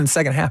total in the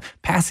second half,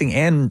 passing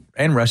and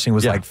rushing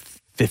was like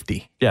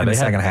 50. Yeah, in they the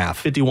had second half,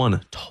 51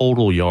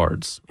 total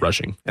yards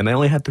rushing, and they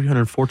only had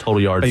 304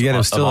 total yards. But yet it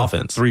was still of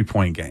offense. A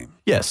 3-point game.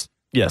 Yes.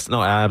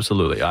 No,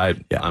 absolutely.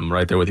 I'm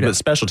right there with you. But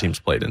special teams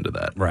played into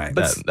that. Right.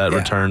 That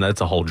return, that's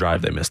a whole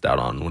drive they missed out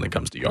on when it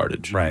comes to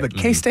yardage. Right. But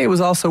K-State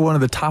was also one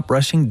of the top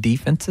rushing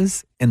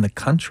defenses in the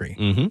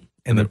country.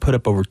 And they put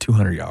up over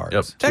 200 yards.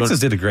 Yep. Texas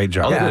did a great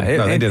job.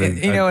 They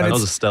did. That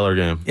was a stellar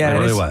game. Yeah, it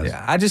really was.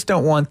 Yeah, I just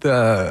don't want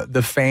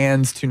the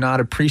fans to not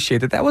appreciate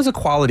that. That was a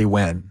quality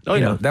win.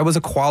 That was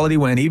a quality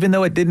win. Even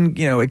though it didn't,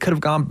 it could have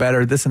gone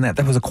better, this and that.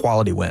 That was a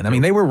quality win. I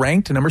mean, they were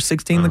ranked number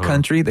 16 in the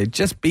country. They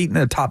just beaten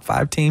a top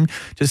 5 team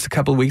just a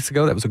couple of weeks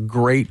ago. That was a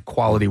great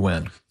quality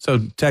win. So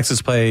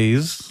Texas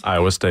plays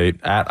Iowa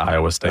State at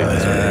Iowa State.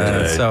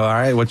 So all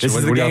right, this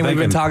is the game we've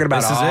been talking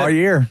about all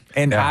year,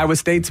 and Iowa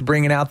State's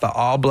bringing out the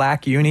all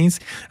black unis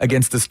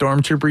against the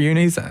Stormtrooper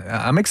unis.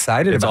 I'm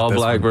excited it's about all this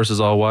black one.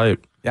 versus all white.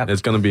 Yep.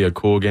 It's going to be a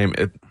cool game.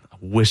 I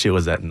wish it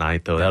was at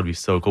night though. That would be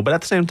so cool. But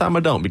at the same time, I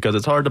don't, because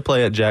it's hard to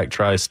play at Jack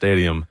Trice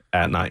Stadium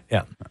at night.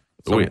 Yeah.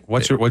 So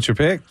what's your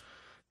pick?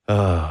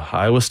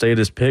 Iowa State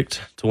is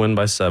picked to win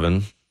by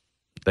 7.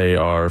 They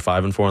are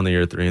 5-4 in the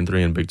year,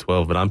 3-3 in Big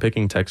 12. But I'm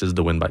picking Texas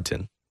to win by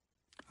 10.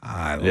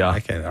 I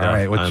like it. All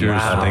right, what's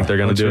yours? I think they're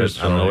going to do it.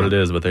 I don't know what it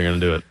is, but they're going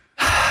to do it.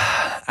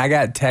 I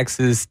got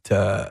Texas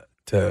to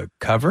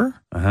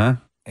cover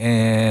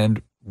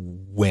and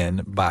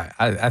win by.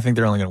 I think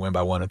they're only going to win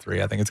by 1 or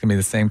 3. I think it's going to be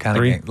the same kind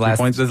of game. 3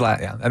 points? I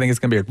think it's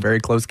going to be a very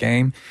close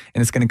game,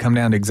 and it's going to come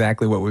down to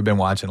exactly what we've been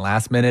watching.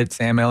 Last minute,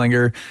 Sam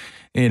Ehlinger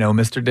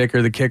Mr.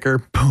 Dicker, the kicker,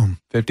 boom,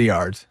 50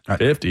 yards.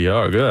 50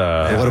 yards.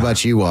 Good. What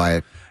about you,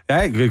 Wyatt?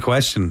 Hey, good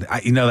question.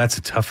 That's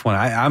a tough one.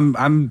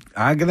 I'm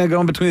gonna go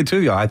in between the two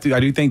of y'all. I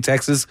do think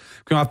Texas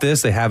coming off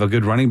this, they have a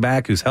good running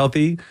back who's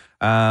healthy.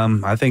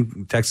 I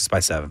think Texas by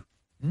 7.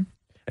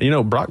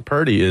 And Brock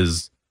Purdy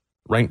is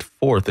ranked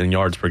 4th in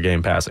yards per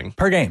game passing.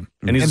 Per game.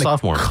 And he's a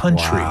sophomore.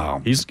 Country.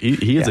 Wow.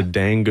 He is a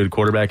dang good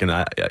quarterback,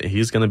 and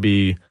he's going to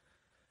be,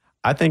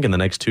 I think in the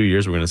next 2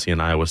 years, we're going to see an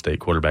Iowa State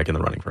quarterback in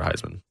the running for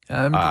Heisman.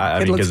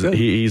 Because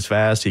he's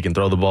fast, he can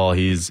throw the ball,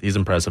 he's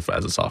impressive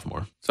as a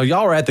sophomore. So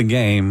y'all were at the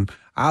game.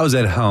 I was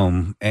at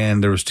home,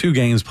 and there was 2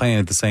 games playing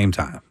at the same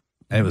time.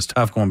 And it was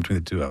tough going between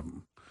the two of them.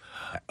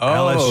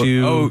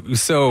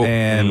 LSU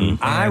and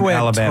I went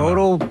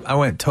Alabama. I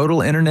went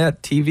total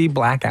internet TV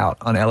blackout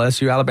on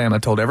LSU Alabama. I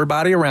told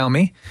everybody around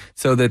me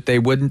so that they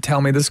wouldn't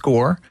tell me the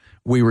score.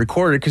 We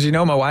recorded because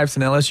my wife's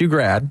an LSU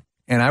grad,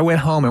 and I went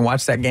home and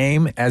watched that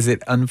game as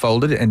it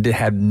unfolded and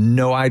had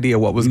no idea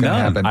what was going to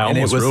happen. I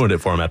almost ruined it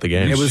for him at the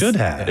game. You should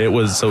have. It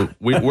was so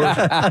we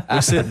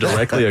sit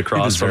directly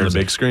across from the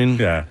big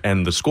screen,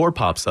 and the score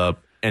pops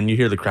up, and you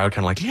hear the crowd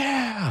kind of like,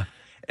 yeah,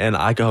 and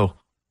I go,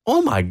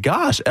 oh my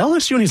gosh,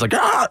 LSU. And he's like,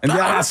 stop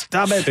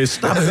it. Hey,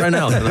 stop it right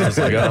now. And I was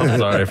like, oh,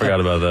 sorry, I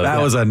forgot about that.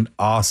 That was an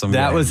awesome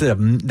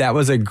game. That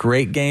was a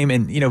great game.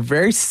 And,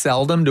 very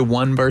seldom do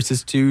 1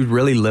 versus 2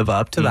 really live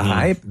up to the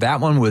hype.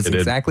 That one was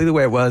exactly the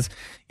way it was.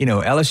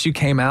 LSU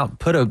came out,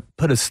 put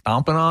a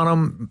stomping on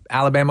them.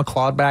 Alabama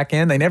clawed back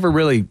in. They never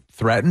really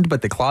threatened,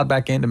 but they clawed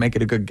back in to make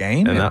it a good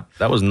game. And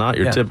that was not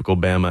your typical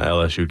Bama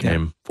LSU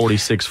game.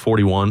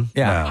 46-41.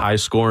 Yeah. High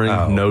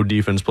scoring, no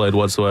defense played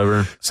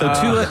whatsoever.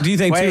 So do you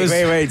think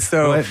wait.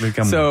 So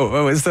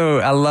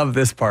I love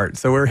this part.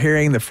 So we're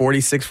hearing the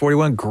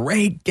 46-41.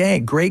 Great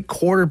game, great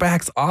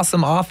quarterbacks,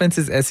 awesome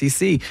offenses,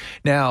 SEC.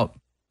 Now,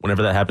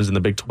 whenever that happens in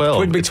the Big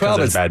 12,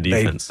 it's bad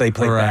defense. They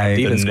play bad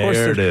defense. The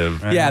narrative.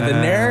 The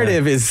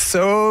narrative is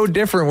so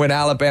different when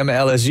Alabama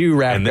LSU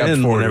wrapped up.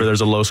 And then whenever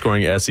there's a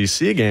low-scoring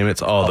SEC game,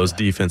 it's those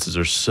defenses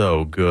are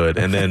so good.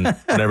 And then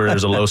whenever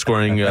there's a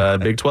low-scoring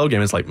Big 12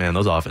 game, it's like, man,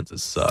 those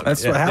offenses suck.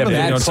 That's what happens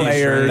when you're on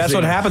TV. That's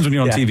what happens when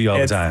you're on TV all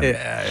the time.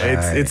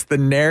 It's the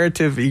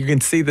narrative. You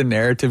can see the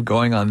narrative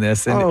going on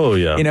this. And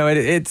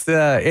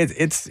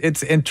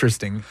it's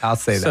interesting. I'll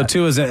say that. So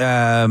Tua's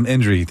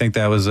injury, you think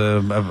that was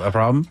a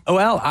problem?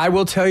 Well, I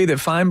will tell you that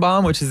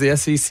Feinbaum, which is the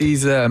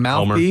SEC's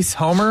mouthpiece,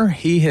 Homer,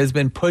 he has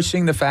been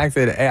pushing the fact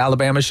that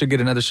Alabama should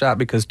get another shot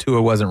because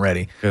Tua wasn't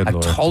ready. I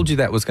told you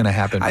that was going to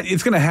happen.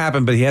 It's going to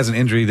happen, but he has an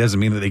injury. Doesn't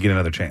mean that they get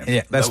another chance.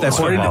 Yeah, that's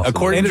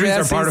according injuries to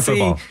the SEC, are part of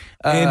football.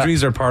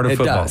 Injuries are part of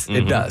football.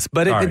 It does.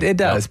 But it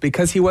does.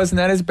 Because he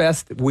wasn't at his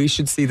best, we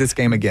should see this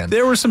game again.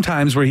 There were some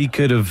times where he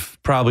could have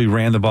probably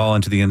ran the ball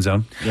into the end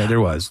zone. Yeah, there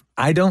was.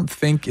 I don't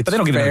think it's fair. But they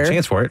don't get another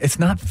chance for it. It's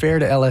not fair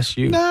to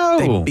LSU. No.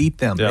 They beat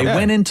them. Yeah. They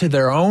went into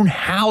their own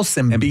house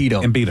and beat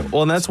them.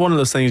 Well, and that's one of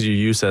those things you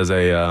use as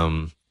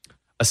a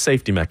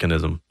safety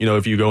mechanism.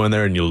 If you go in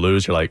there and you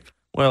lose, you're like,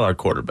 well, our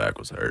quarterback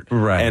was hurt.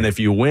 Right. And if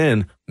you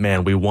win,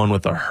 man, we won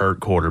with a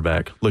hurt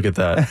quarterback. Look at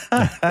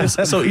that.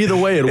 So either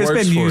way, it works.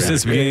 It's been used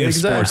since the beginning of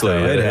sports.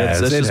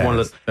 It's just one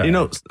of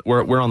the,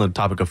 we're on the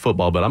topic of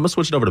football, but I'm going to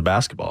switch it over to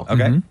basketball.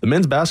 Okay. The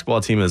men's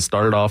basketball team has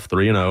started off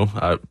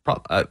 3-0.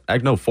 I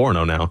know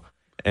 4-0 now.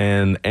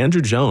 And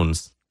Andrew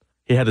Jones,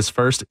 he had his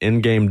first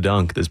in-game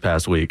dunk this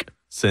past week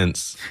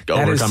since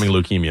overcoming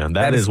leukemia.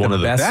 That is one of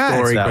the best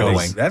stories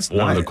going. That's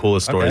one of the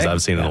coolest stories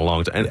I've seen in a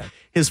long time. And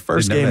his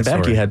first game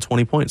back, he had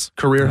 20 points,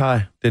 career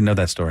high. Didn't know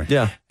that story.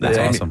 Yeah, that's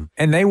awesome.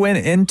 And they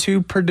went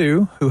into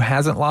Purdue, who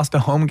hasn't lost a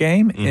home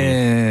game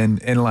in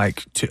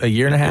like a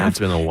year and a half. It's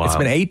been a while. It's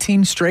been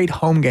 18 straight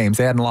home games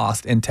they hadn't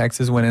lost, and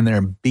Texas went in there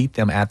and beat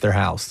them at their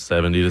house,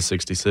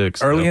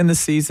 70-66. Early in the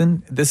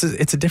season,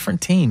 it's a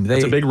different team.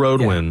 It's a big road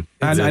win.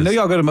 I know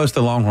y'all go to most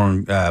of the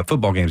Longhorn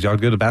football games. Y'all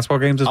go to basketball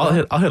games as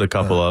well? I'll hit a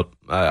couple up.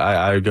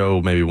 I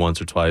go maybe once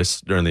or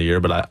twice during the year,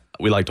 but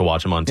we like to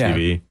watch them on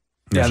TV.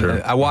 Yeah,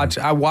 sure. I watch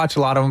a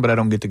lot of them, but I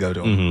don't get to go to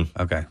them.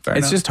 Mm-hmm. Okay,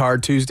 it's just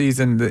hard. Tuesdays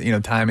and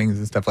timings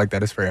and stuff like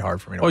that is very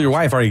hard for me. Well, your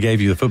wife already gave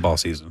you the football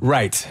season,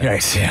 right? Yeah,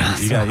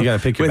 you got to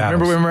pick your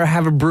battles. Remember, I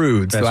have a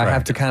brood, so I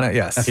have to kind of He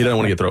doesn't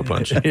want to get throat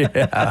punched.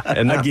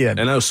 And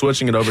now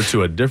switching it over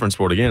to a different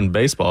sport again,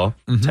 baseball.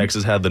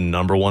 Texas had the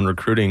 #1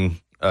 recruiting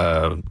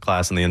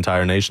class in the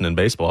entire nation in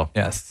baseball.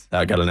 Yes,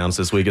 that got announced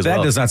this week as well.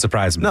 That does not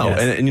surprise me. No,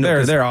 and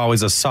they're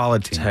always a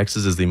solid team.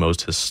 Texas is the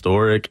most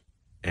historic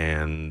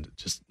and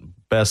just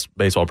best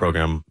baseball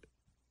program.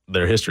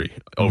 Their history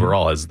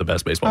overall is the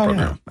best baseball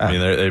program. Yeah. I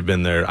mean, they've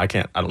been there. I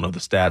don't know the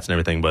stats and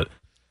everything, but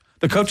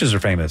the coaches are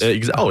famous.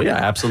 Oh yeah,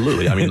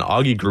 absolutely. I mean,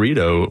 Augie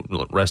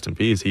Garrido, rest in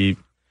peace. He's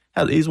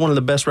one of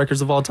the best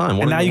records of all time.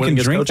 And now you can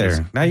drink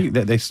there. Now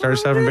they started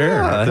serving beer.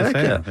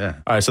 Yeah.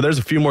 All right, so there's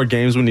a few more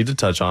games we need to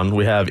touch on.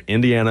 We have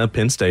Indiana,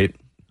 Penn State.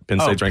 Penn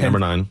State's ranked number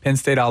 9. Penn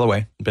State all the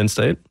way. Penn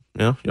State?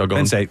 Yeah, y'all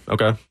going? Penn State.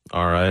 Okay.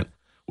 All right.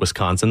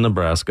 Wisconsin,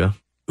 Nebraska.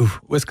 Ooh,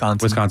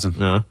 Wisconsin.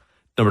 Yeah.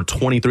 Number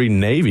 23,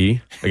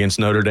 Navy against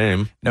Notre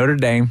Dame.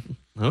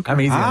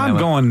 Okay. I'm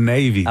going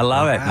Navy. I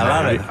love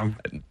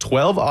it.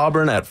 12,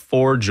 Auburn at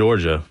 4,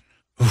 Georgia.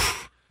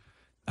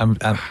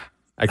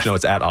 Actually, no,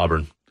 it's at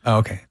Auburn. Oh,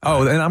 okay.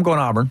 Oh, then I'm going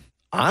Auburn.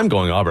 I'm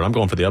going Auburn. I'm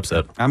going for the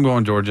upset. I'm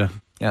going Georgia.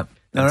 Yep.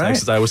 And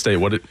Texas, Iowa State.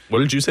 What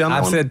did you say on that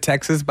I one? said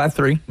Texas by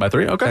 3. By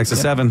 3? Okay.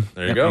 Texas 7.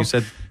 There you go. You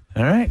said.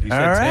 All right. You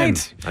said All 10.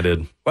 right. I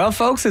did. Well,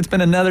 folks, it's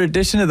been another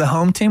edition of the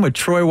Home Team with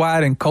Troy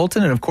Wyatt and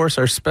Colton, and of course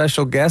our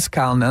special guest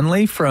Kyle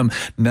Nunley from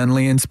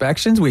Nunley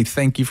Inspections. We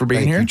thank you for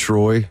being here. Thank you,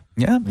 Troy.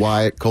 Yeah.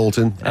 Wyatt,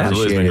 Colton.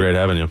 Absolutely. It's been great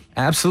having you.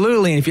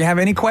 Absolutely. And if you have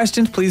any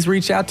questions, please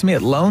reach out to me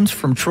at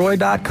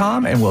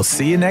loansfromtroy.com, and we'll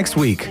see you next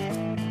week.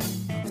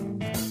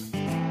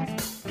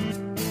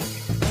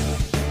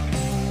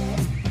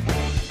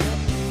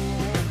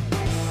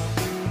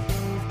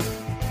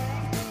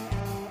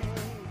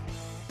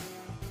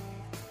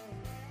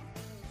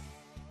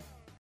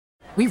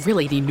 We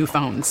really need new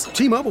phones.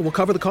 T-Mobile will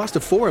cover the cost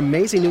of 4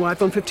 amazing new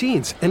iPhone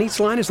 15s, and each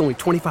line is only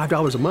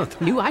 $25 a month.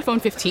 New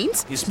iPhone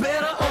 15s? It's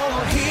better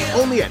over here.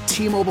 Only at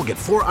T-Mobile, get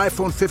 4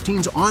 iPhone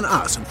 15s on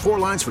us and 4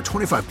 lines for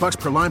 $25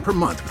 per line per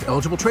month with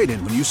eligible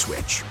trade-in when you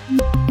switch.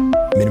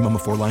 Minimum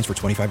of 4 lines for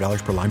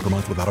 $25 per line per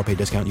month with autopay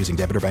discount using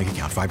debit or bank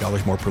account.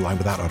 $5 more per line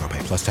without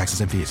autopay, plus taxes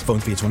and fees. Phone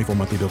fee at 24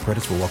 monthly bill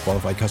credits for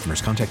well-qualified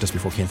customers. Contact us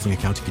before canceling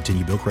account to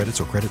continue bill credits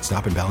or credit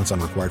stop and balance on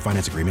required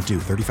finance agreement due.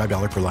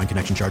 $35 per line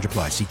connection charge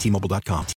applies. See T-Mobile.com.